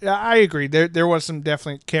 yeah, I agree. There was some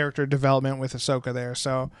definitely character development with Ahsoka there.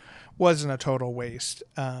 So wasn't a total waste.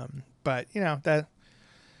 But, that...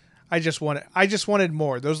 I just wanted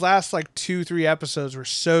more. Those last like 2-3 episodes were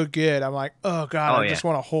so good. I'm like, oh god, I just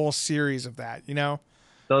want a whole series of that.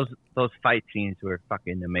 Those fight scenes were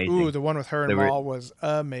fucking amazing. Ooh, the one with her and Maul was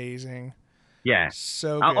amazing. Yeah,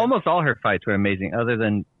 so good. Almost all her fights were amazing, other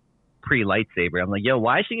than pre-lightsaber. I'm like, yo,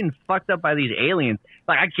 why is she getting fucked up by these aliens?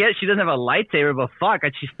 Like, I get she doesn't have a lightsaber, but fuck,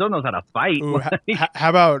 she still knows how to fight. Ooh, how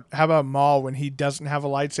about Maul when he doesn't have a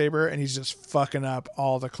lightsaber and he's just fucking up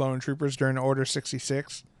all the clone troopers during Order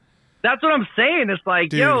 66? That's what I'm saying. It's like,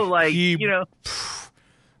 dude, that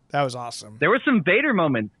was awesome. There were some Vader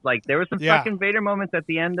moments. Like, there were some fucking Vader moments at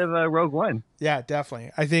the end of Rogue One. Yeah, definitely.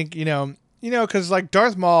 I think, because like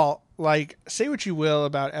Darth Maul, like, say what you will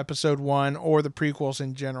about Episode 1 or the prequels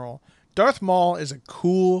in general, Darth Maul is a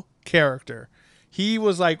cool character. He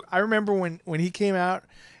was like, I remember when he came out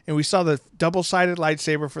and we saw the double-sided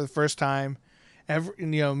lightsaber for the first time.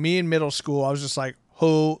 Me in middle school, I was just like,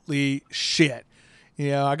 holy shit.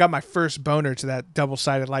 I got my first boner to that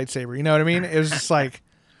double-sided lightsaber. You know what I mean? It was just like,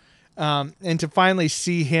 and to finally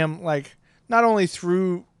see him, like, not only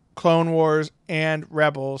through Clone Wars and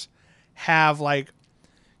Rebels, have like,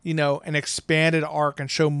 an expanded arc and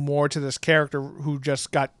show more to this character who just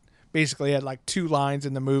basically had like 2 lines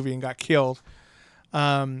in the movie and got killed.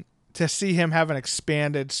 To see him have an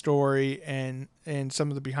expanded story and some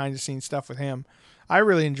of the behind-the-scenes stuff with him, I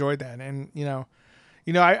really enjoyed that. And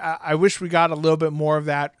I wish we got a little bit more of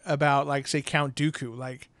that about, like, say, Count Dooku.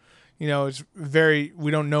 Like,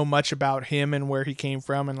 we don't know much about him and where he came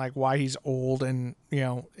from and, like, why he's old and,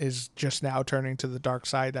 is just now turning to the dark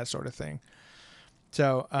side, that sort of thing.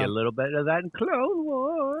 So, get a little bit of that in Clone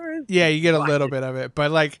Wars. Yeah, you get a little bit of it.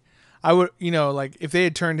 But, like, I would, like, if they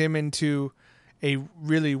had turned him into a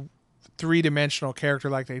really 3-dimensional character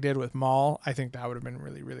like they did with Maul, I think that would have been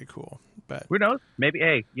really, really cool. But who knows? Maybe,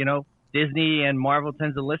 hey, Disney and Marvel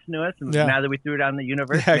tends to listen to us, and now that we threw it out in the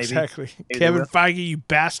universe, exactly. Kevin Feige, you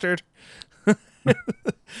bastard.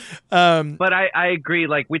 But I agree.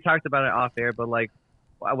 Like, we talked about it off air, but like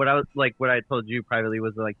what I told you privately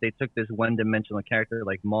was, like, they took this one-dimensional character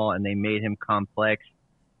like Maul and they made him complex.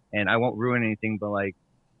 And I won't ruin anything, but like,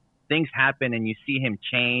 things happen and you see him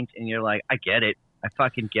change, and you're like, I get it. I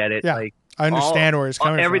fucking get it. Yeah, like, I understand where he's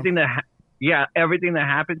coming everything from. everything that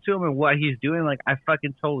happened to him and what he's doing, like I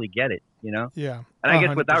fucking totally get it, you know. Yeah, And I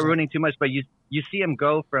guess without 100%. ruining too much, but you see him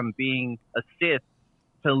go from being a Sith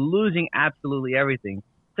to losing absolutely everything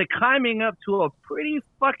to climbing up to a pretty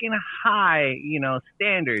fucking high,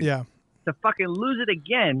 standard Yeah, to fucking lose it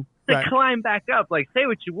again to right. climb back up. Like, say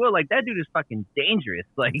what you will, like that dude is fucking dangerous.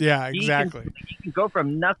 Like, Yeah, exactly. he can go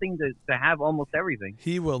from nothing to have almost everything.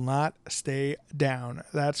 He will not stay down.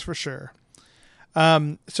 That's for sure.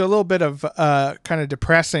 So a little bit of kind of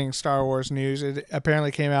depressing Star Wars news. It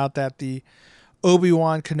apparently came out that the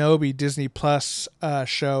Obi-Wan Kenobi Disney Plus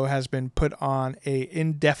show has been put on a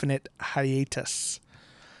indefinite hiatus.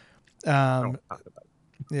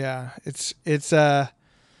 Yeah, it's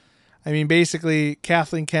I mean, basically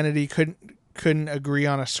Kathleen Kennedy couldn't agree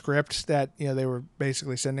on a script that, they were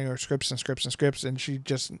basically sending her scripts, and she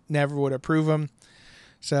just never would approve them.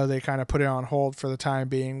 So they kind of put it on hold for the time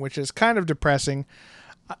being, which is kind of depressing.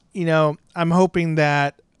 I'm hoping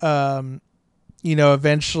that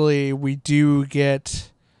eventually we do get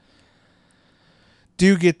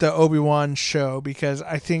the Obi-Wan show, because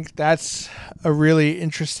I think that's a really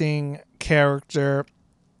interesting character.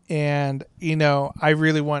 And, I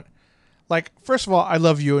really want, like, first of all, I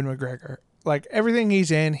love Ewan McGregor. Like, everything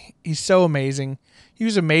he's in, he's so amazing. He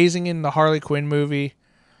was amazing in the Harley Quinn movie.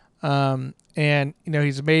 And,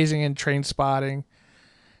 he's amazing in Train Spotting.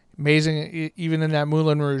 Amazing even in that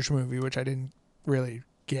Moulin Rouge movie, which I didn't really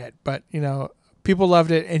get. But, people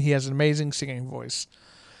loved it, and he has an amazing singing voice.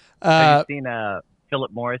 Have you seen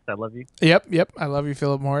Philip Morris, I Love You? Yep. I Love You,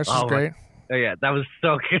 Philip Morris. Is great. Oh, yeah, that was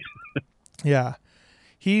so good. Yeah.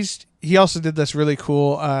 He also did this really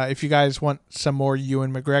cool, if you guys want some more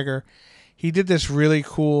Ewan McGregor, he did this really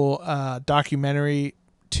cool documentary,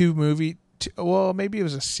 maybe it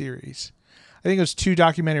was a series. I think it was 2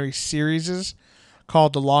 documentary series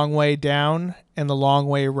called The Long Way Down and The Long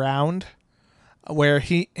Way Round, where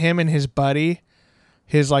him and his buddy,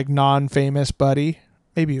 his like non-famous buddy,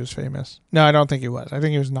 maybe he was famous. No, I don't think he was. I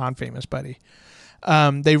think he was non-famous buddy.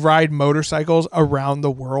 They ride motorcycles around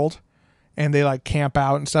the world, and they like camp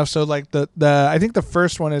out and stuff. So like the I think the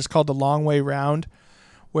first one is called The Long Way Round,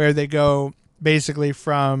 where they go basically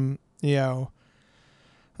from, I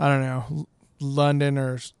don't know, London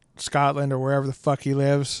or Scotland or wherever the fuck he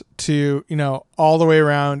lives to, all the way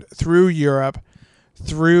around through Europe,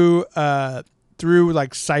 through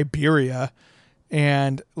like Siberia,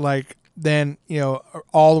 and like then,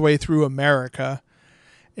 all the way through America,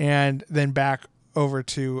 and then back over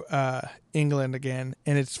to England again,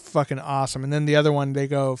 and it's fucking awesome. And then the other one, they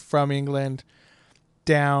go from England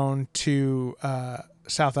down to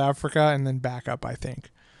South Africa and then back up, I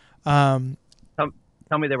think. Tell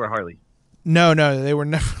me they were Harleys. No, they were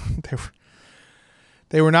never.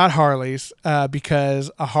 They were not Harleys,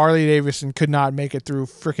 because a Harley Davidson could not make it through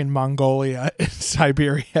freaking Mongolia and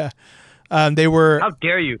Siberia. They were. How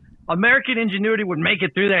dare you? American ingenuity would make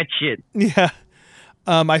it through that shit. Yeah.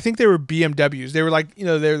 I think they were BMWs. They were like,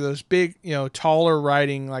 they're those big, taller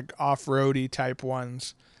riding, like off-roady type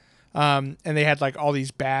ones. And they had like all these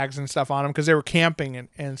bags and stuff on them because they were camping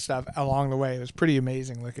and stuff along the way. It was pretty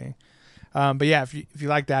amazing looking. But yeah, if you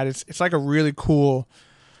like that, it's like a really cool,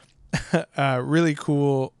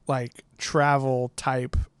 like travel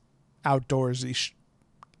type outdoorsy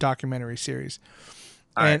documentary series.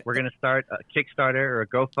 All right, we're gonna start a Kickstarter or a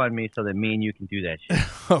GoFundMe so that me and you can do that shit.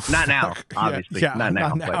 Oh, not now, obviously. Yeah, not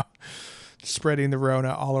now. But spreading the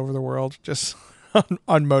Rona all over the world, just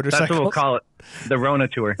on motorcycles. That's what we'll call it, the Rona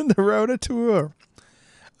tour. The Rona tour.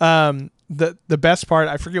 The best part,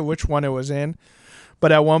 I forget which one it was in,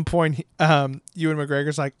 but at one point, Ewan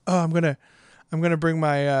McGregor's like, "Oh, I'm gonna bring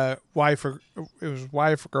my wife or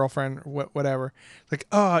girlfriend, whatever. Like,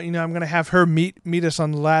 oh, I'm gonna have her meet us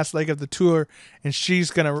on the last leg of the tour, and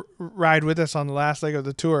she's gonna ride with us on the last leg of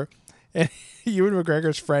the tour." And Ewan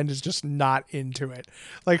McGregor's friend is just not into it.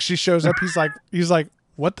 Like, she shows up, he's like,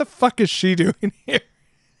 "What the fuck is she doing here?"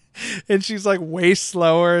 And she's like way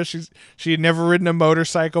slower. She had never ridden a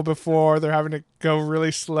motorcycle before. They're having to go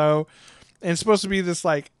really slow, and it's supposed to be this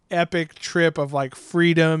like epic trip of like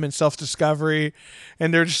freedom and self-discovery,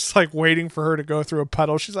 and they're just like waiting for her to go through a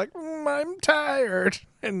puddle. She's like, "I'm tired,"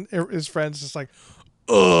 and his friend's just like,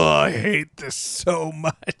 "Oh, I hate this so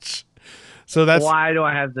much." So that's why do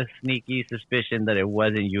I have the sneaky suspicion that it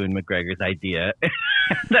wasn't Ewan McGregor's idea?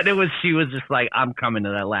 That she was just like, "I'm coming to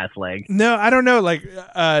that last leg." No, I don't know. Like,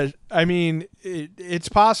 I mean, it's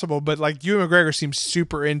possible, but like Ewan McGregor seems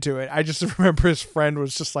super into it. I just remember his friend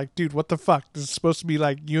was just like, "Dude, what the fuck? This is supposed to be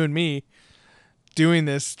like you and me doing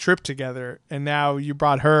this trip together, and now you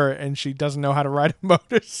brought her, and she doesn't know how to ride a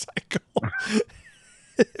motorcycle."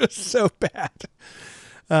 It was so bad.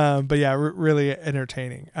 But yeah, really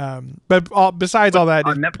entertaining. But besides all that,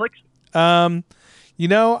 on Netflix.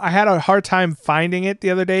 I had a hard time finding it the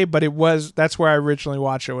other day, but that's where I originally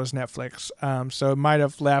watched it, was Netflix. So it might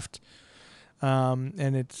have left,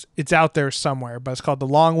 and it's out there somewhere. But it's called The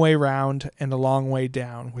Long Way Round and The Long Way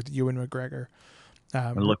Down with Ewan McGregor.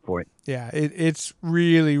 I'll look for it. Yeah, it's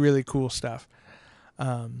really, really cool stuff.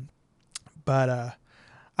 But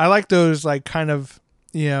I like those like kind of,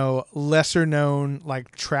 lesser known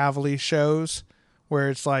like travel-y shows where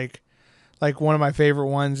it's like one of my favorite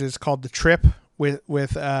ones is called The Trip with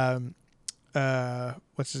what's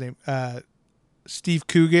his name? Steve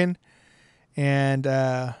Coogan and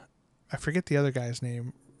I forget the other guy's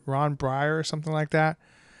name, Ron Breyer or something like that.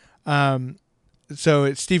 So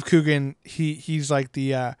it's Steve Coogan. He's like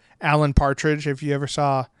the Alan Partridge, if you ever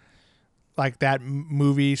saw like that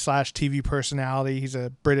movie / TV personality. He's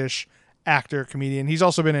a British actor, comedian. He's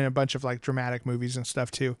also been in a bunch of like dramatic movies and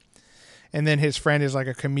stuff too. And then his friend is like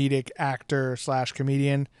a comedic actor /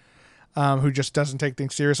 comedian who just doesn't take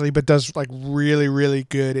things seriously, but does like really, really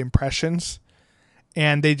good impressions.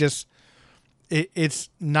 And they just, it's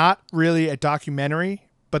not really a documentary,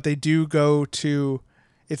 but they do go to,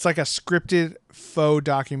 it's like a scripted faux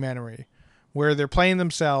documentary where they're playing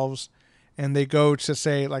themselves and they go to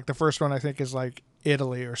say, like the first one I think is like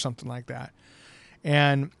Italy or something like that.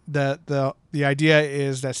 And the idea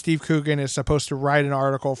is that Steve Coogan is supposed to write an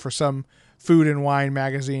article for some food and wine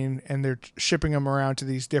magazine, and they're shipping him around to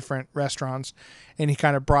these different restaurants. And he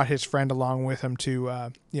kind of brought his friend along with him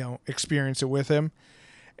to, experience it with him.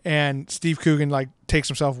 And Steve Coogan like takes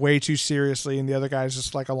himself way too seriously, and the other guy's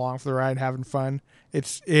just like along for the ride, having fun.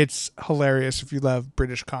 It's hilarious if you love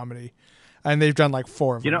British comedy, and they've done like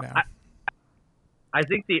 4 of them now. I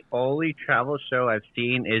think the only travel show I've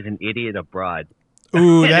seen is An Idiot Abroad.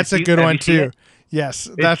 Ooh, that's a good one too. Yes,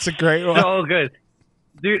 that's a great one. So good.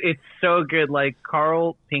 Dude, it's so good. Like,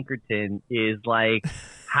 Carl Pinkerton is like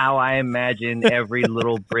how I imagine every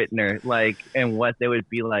little Britainer, like, and what they would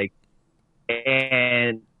be like.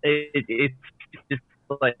 And it's just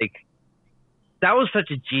like, that was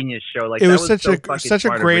such a genius show. Like, it that was such a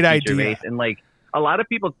great idea. Gervais. And like, a lot of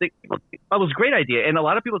people think it was a great idea, and a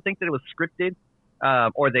lot of people think that it was scripted,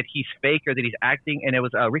 or that he's fake, or that he's acting. And it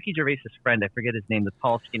was Ricky Gervais' friend. I forget his name, the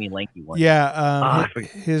tall, skinny, lanky one. Yeah,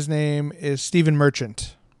 his name is Stephen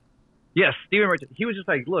Merchant. Yes, Stephen Merchant. He was just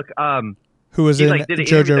like, look, who was in like,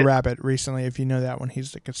 Jojo Rabbit recently, if you know that one.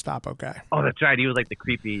 He's the Gestapo guy. Oh, that's right. He was like the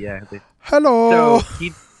creepy, Hello. So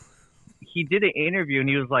he did an interview, and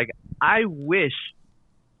he was like, I wish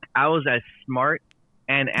I was as smart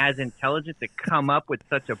and as intelligent to come up with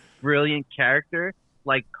such a brilliant character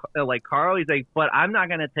like Carl. He's like, but I'm not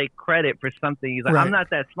going to take credit for something. He's like, right. I'm not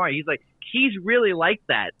that smart. He's like, he's really like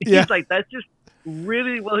that. Yeah. He's like, that's just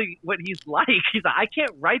really what he's like. He's like, I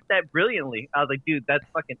can't write that brilliantly. I was like, dude, that's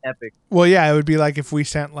fucking epic. Well, yeah, it would be like if we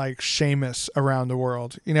sent like Seamus around the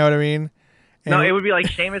world. You know what I mean? And no, it would be like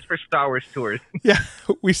Seamus for Star Wars tours. Yeah,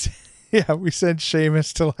 we sent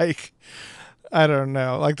Seamus to like, I don't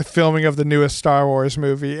know, like the filming of the newest Star Wars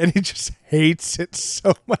movie, and he just hates it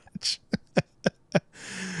so much.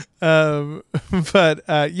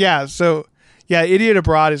 Idiot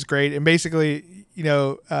Abroad is great, and basically,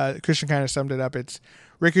 Christian kind of summed it up. It's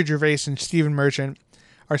Ricky Gervais and Stephen Merchant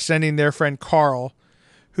are sending their friend Carl,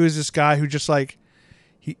 who is this guy who just like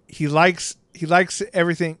he likes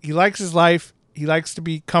everything. He likes his life. He likes to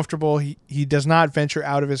be comfortable. He does not venture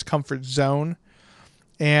out of his comfort zone.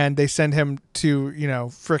 And they send him to,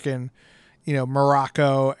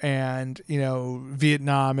 Morocco and,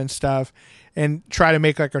 Vietnam and stuff, and try to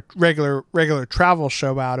make like a regular travel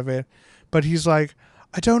show out of it. But he's like,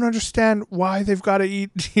 I don't understand why they've got to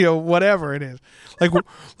eat, whatever it is. Like what's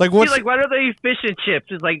like, why don't they eat fish and chips?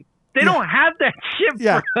 It's like, they don't have that chip.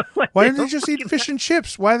 Yeah. Like, why don't they just eat fish and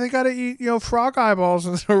chips? Why they got to eat, frog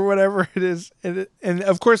eyeballs or whatever it is? And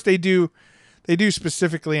of course they do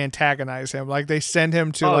specifically antagonize him. Like they send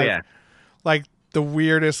him to like the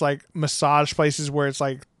weirdest like massage places where it's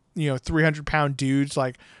like, 300-pound dudes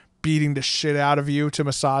like beating the shit out of you to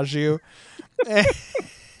massage you.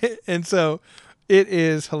 And so it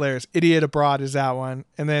is hilarious. Idiot Abroad is that one.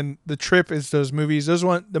 And then The Trip is those movies.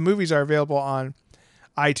 The movies are available on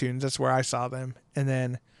iTunes. That's where I saw them. And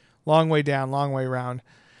then Long Way Down, Long Way Round.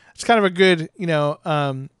 It's kind of a good,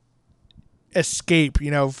 escape,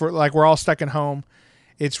 for like we're all stuck at home.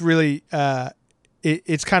 It's really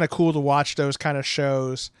it's kind of cool to watch those kind of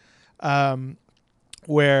shows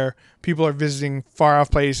where people are visiting far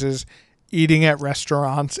off places, eating at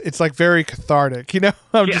restaurants. It's like very cathartic,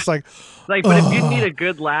 I'm just like but if you need a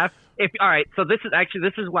good laugh, if all right, so this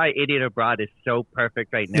is why Idiot Abroad is so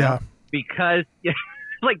perfect right now Yeah. because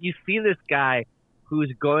like you see this guy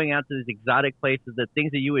who's going out to these exotic places, the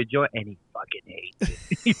things that you enjoy, and he fucking hates it.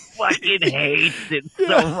 He fucking hates it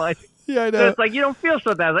so much. Yeah, I So know. it's like you don't feel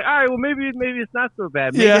so bad. Like, all right, well maybe it's not so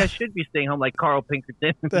bad. Maybe Yeah. I should be staying home like Carl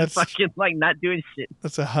Pinkerton and That's- fucking like not doing shit.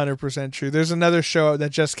 That's 100% true. There's another show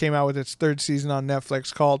that just came out with its third season on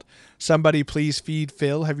Netflix called Somebody Please Feed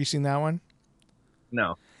Phil. Have you seen that one?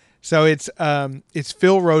 No. So it's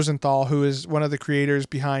Phil Rosenthal, who is one of the creators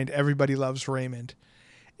behind Everybody Loves Raymond,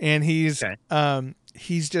 and he's Okay.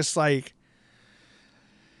 he's just like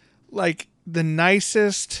the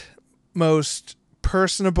nicest, most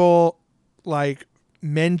personable, like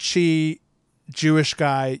menschy Jewish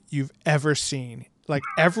guy you've ever seen. Like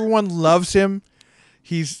everyone loves him.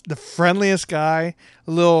 He's the friendliest guy.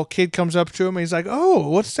 A little kid comes up to him and he's like, "Oh,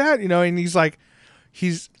 what's that?" You know, and he's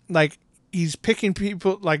picking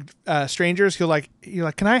people like strangers. He'll like,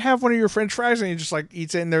 "Can I have one of your French fries?" And he just like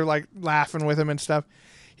eats it, and they're like laughing with him and stuff.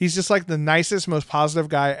 He's just like the nicest, most positive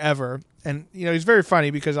guy ever. And you know, he's very funny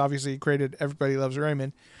because obviously he created Everybody Loves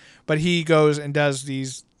Raymond, but he goes and does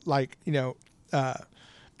these like, you know,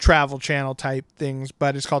 Travel Channel type things,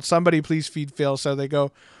 but it's called Somebody Please Feed Phil. So they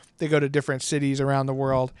go to different cities around the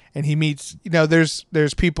world, and he meets, you know, there's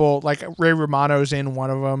people like Ray Romano's in one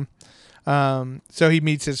of them. So he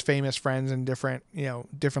meets his famous friends in different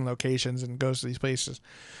locations and goes to these places.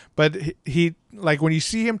 But he like when you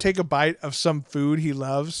see him take a bite of some food he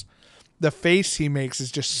loves, the face he makes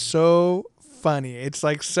is just so funny. It's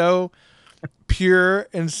like so pure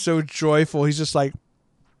and so joyful. He's just like,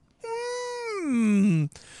 and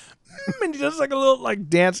he does like a little like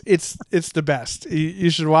dance. It's the best. You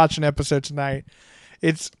should watch an episode tonight.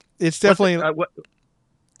 It's definitely.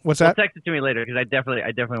 What's that? Text it to me later because I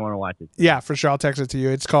definitely want to watch it. Yeah, for sure. I'll text it to you.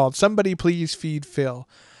 It's called Somebody Please Feed Phil,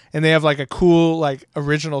 and they have like a cool like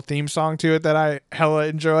original theme song to it that I hella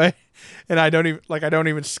enjoy, and I don't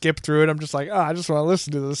even skip through it. I'm just like, oh, I just want to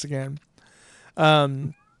listen to this again.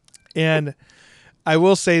 And I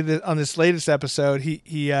will say that on this latest episode,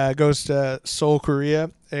 he goes to Seoul, Korea,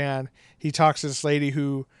 and he talks to this lady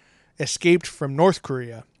who escaped from North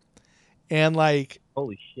Korea, and like,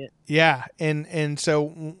 holy shit, yeah, and so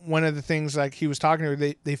one of the things like he was talking to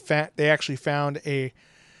her, they actually found a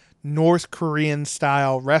North Korean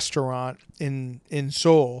style restaurant in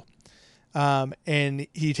Seoul, and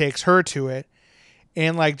he takes her to it,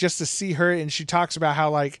 and like just to see her, and she talks about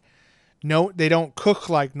how like, no, they don't cook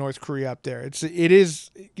like North Korea up there. It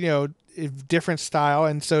is, you know, a different style.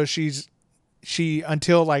 And so she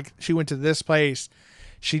until like she went to this place,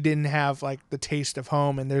 she didn't have like the taste of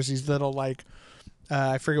home. And there's these little like,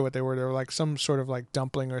 I forget what they were. They were like some sort of like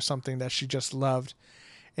dumpling or something that she just loved.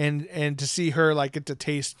 And to see her like get to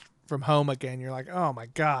taste from home again, you're like, oh my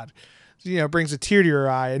God, you know, it brings a tear to your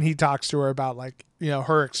eye. And he talks to her about like, you know,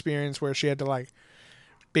 her experience where she had to like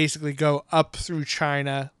basically go up through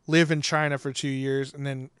China, live in China for 2 years, and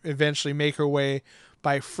then eventually make her way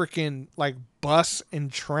by freaking like bus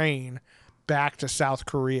and train back to South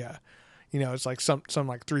Korea. You know, it's like some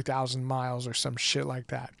like 3,000 miles or some shit like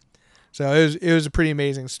that. So it was a pretty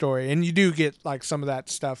amazing story, and you do get like some of that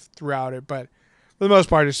stuff throughout it, but for the most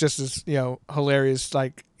part, it's just this, you know, hilarious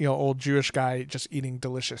like, you know, old Jewish guy just eating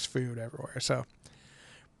delicious food everywhere. So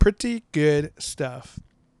pretty good stuff.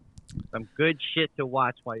 Some good shit to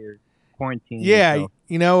watch while you're quarantining. Yeah, yourself.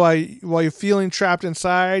 you know, while you're feeling trapped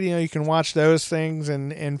inside, you know, you can watch those things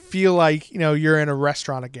and feel like, you know, you're in a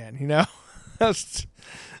restaurant again. You know, I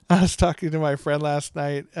was talking to my friend last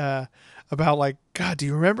night about like, God, do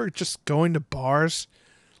you remember just going to bars?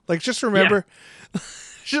 Like, just remember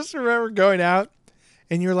going out,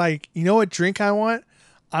 and you're like, you know what drink I want?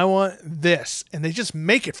 I want this, and they just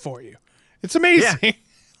make it for you. It's amazing. Yeah.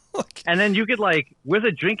 And then you could, like, with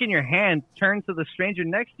a drink in your hand, turn to the stranger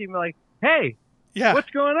next to you and be like, hey, yeah, what's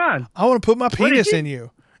going on? I want to put my penis in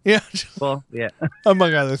you. Yeah. Well, yeah.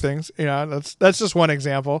 Among other things. You know, that's just one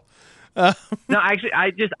example. No, actually,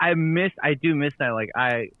 I do miss that. Like,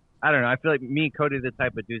 I don't know. I feel like me and Cody are the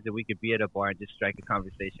type of dudes that we could be at a bar and just strike a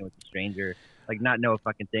conversation with a stranger, like not know a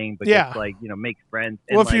fucking thing, but just like, you know, make friends.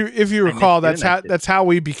 And, well, like, if you recall, that's how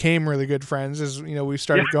we became really good friends. Is, you know, we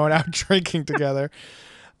started going out drinking together.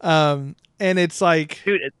 And it's like,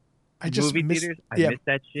 dude, I just miss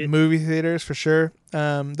that shit. Movie theaters for sure.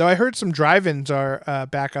 Though I heard some drive-ins are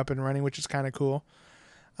back up and running, which is kind of cool.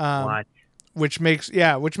 What? Which makes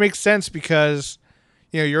sense because,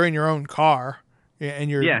 you know, you're in your own car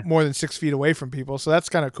and you're more than 6 feet away from people, so that's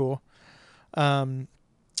kind of cool.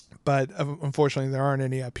 But unfortunately, there aren't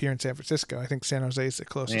any up here in San Francisco. I think San Jose is the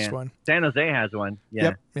closest one. San Jose has one.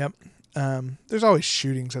 Yeah. Yep. There's always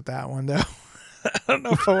shootings at that one, though. I don't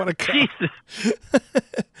know if I want to go. Jesus.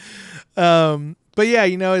 But yeah,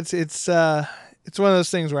 it's one of those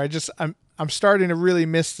things where I'm starting to really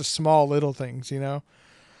miss the small little things,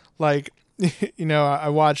 like, I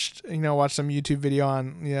watched some YouTube video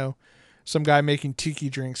on, some guy making tiki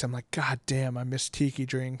drinks. I'm like, God damn, I miss tiki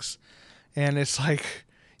drinks. And it's like,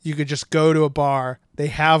 you could just go to a bar. They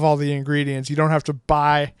have all the ingredients. You don't have to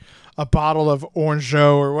buy a bottle of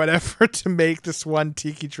Orangeau or whatever to make this one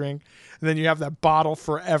tiki drink. And then you have that bottle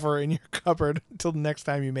forever in your cupboard until the next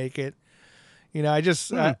time you make it. I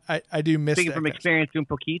just, I do miss Speaking that. from experience, un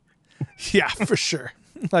poquito. Yeah, for sure.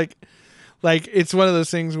 Like it's one of those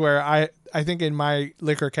things where I think in my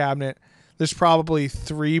liquor cabinet, there's probably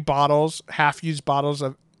 3 bottles, half-used bottles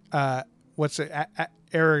of, what's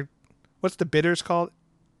the bitters called?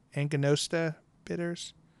 Angostura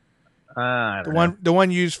bitters? The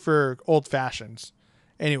one used for old fashions.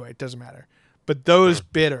 Anyway, it doesn't matter. But those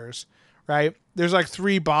bitters, right? There's like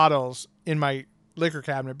 3 bottles in my liquor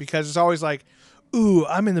cabinet because it's always like, ooh,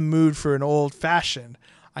 I'm in the mood for an old fashioned.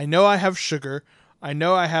 I know I have sugar. I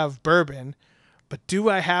know I have bourbon, but do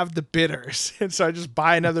I have the bitters? And so I just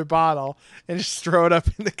buy another bottle and just throw it up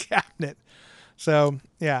in the cabinet. So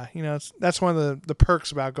yeah, that's one of the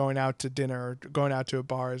perks about going out to dinner or going out to a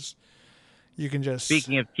bar is you can just.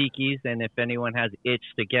 Speaking of tikis, and if anyone has itch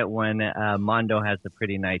to get one, Mondo has a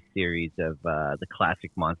pretty nice series of the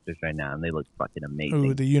classic monsters right now, and they look fucking amazing.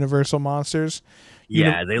 Ooh, the Universal monsters.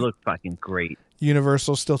 Yeah, they look fucking great.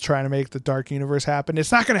 Universal still trying to make the Dark Universe happen.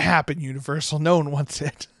 It's not going to happen, Universal. No one wants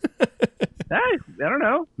it. I don't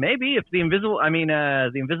know. Maybe if the Invisible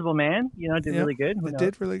Man, did really good. It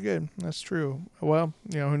did really good. That's true. Well,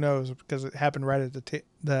 who knows? Because it happened right at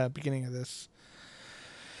the beginning of this.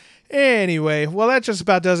 Anyway, well, that just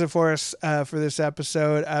about does it for us for this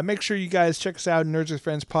episode. Make sure you guys check us out at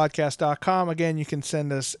nerdswithfriendspodcast.com. Again, you can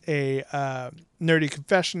send us a nerdy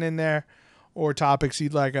confession in there or topics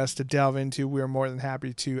you'd like us to delve into. We're more than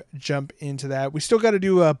happy to jump into that. We still got to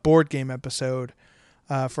do a board game episode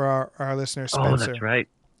for our listener, Spencer. Oh, that's right.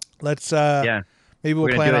 Let's maybe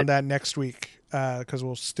we'll plan on that next week because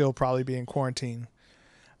we'll still probably be in quarantine.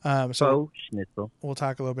 So we'll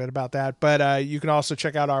talk a little bit about that. But you can also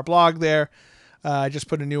check out our blog there. I just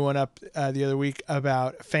put a new one up the other week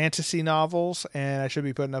about fantasy novels, and I should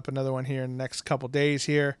be putting up another one here in the next couple days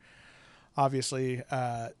here. Obviously,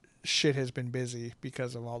 shit has been busy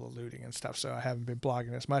because of all the looting and stuff, so I haven't been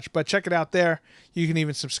blogging as much. But check it out there. You can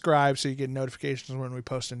even subscribe so you get notifications when we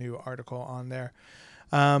post a new article on there.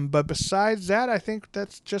 But besides that, I think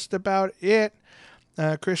that's just about it.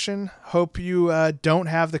 Christian, hope you don't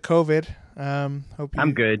have the COVID.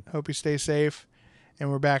 I'm good. Hope you stay safe.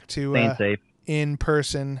 And we're back to staying safe in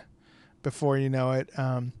person before you know it.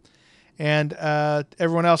 And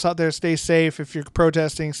everyone else out there, stay safe. If you're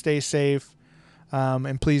protesting, stay safe.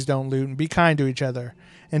 And please don't loot and be kind to each other.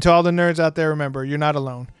 And to all the nerds out there, remember, you're not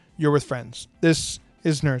alone. You're with friends. This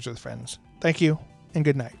is Nerds with Friends. Thank you and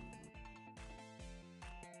good night.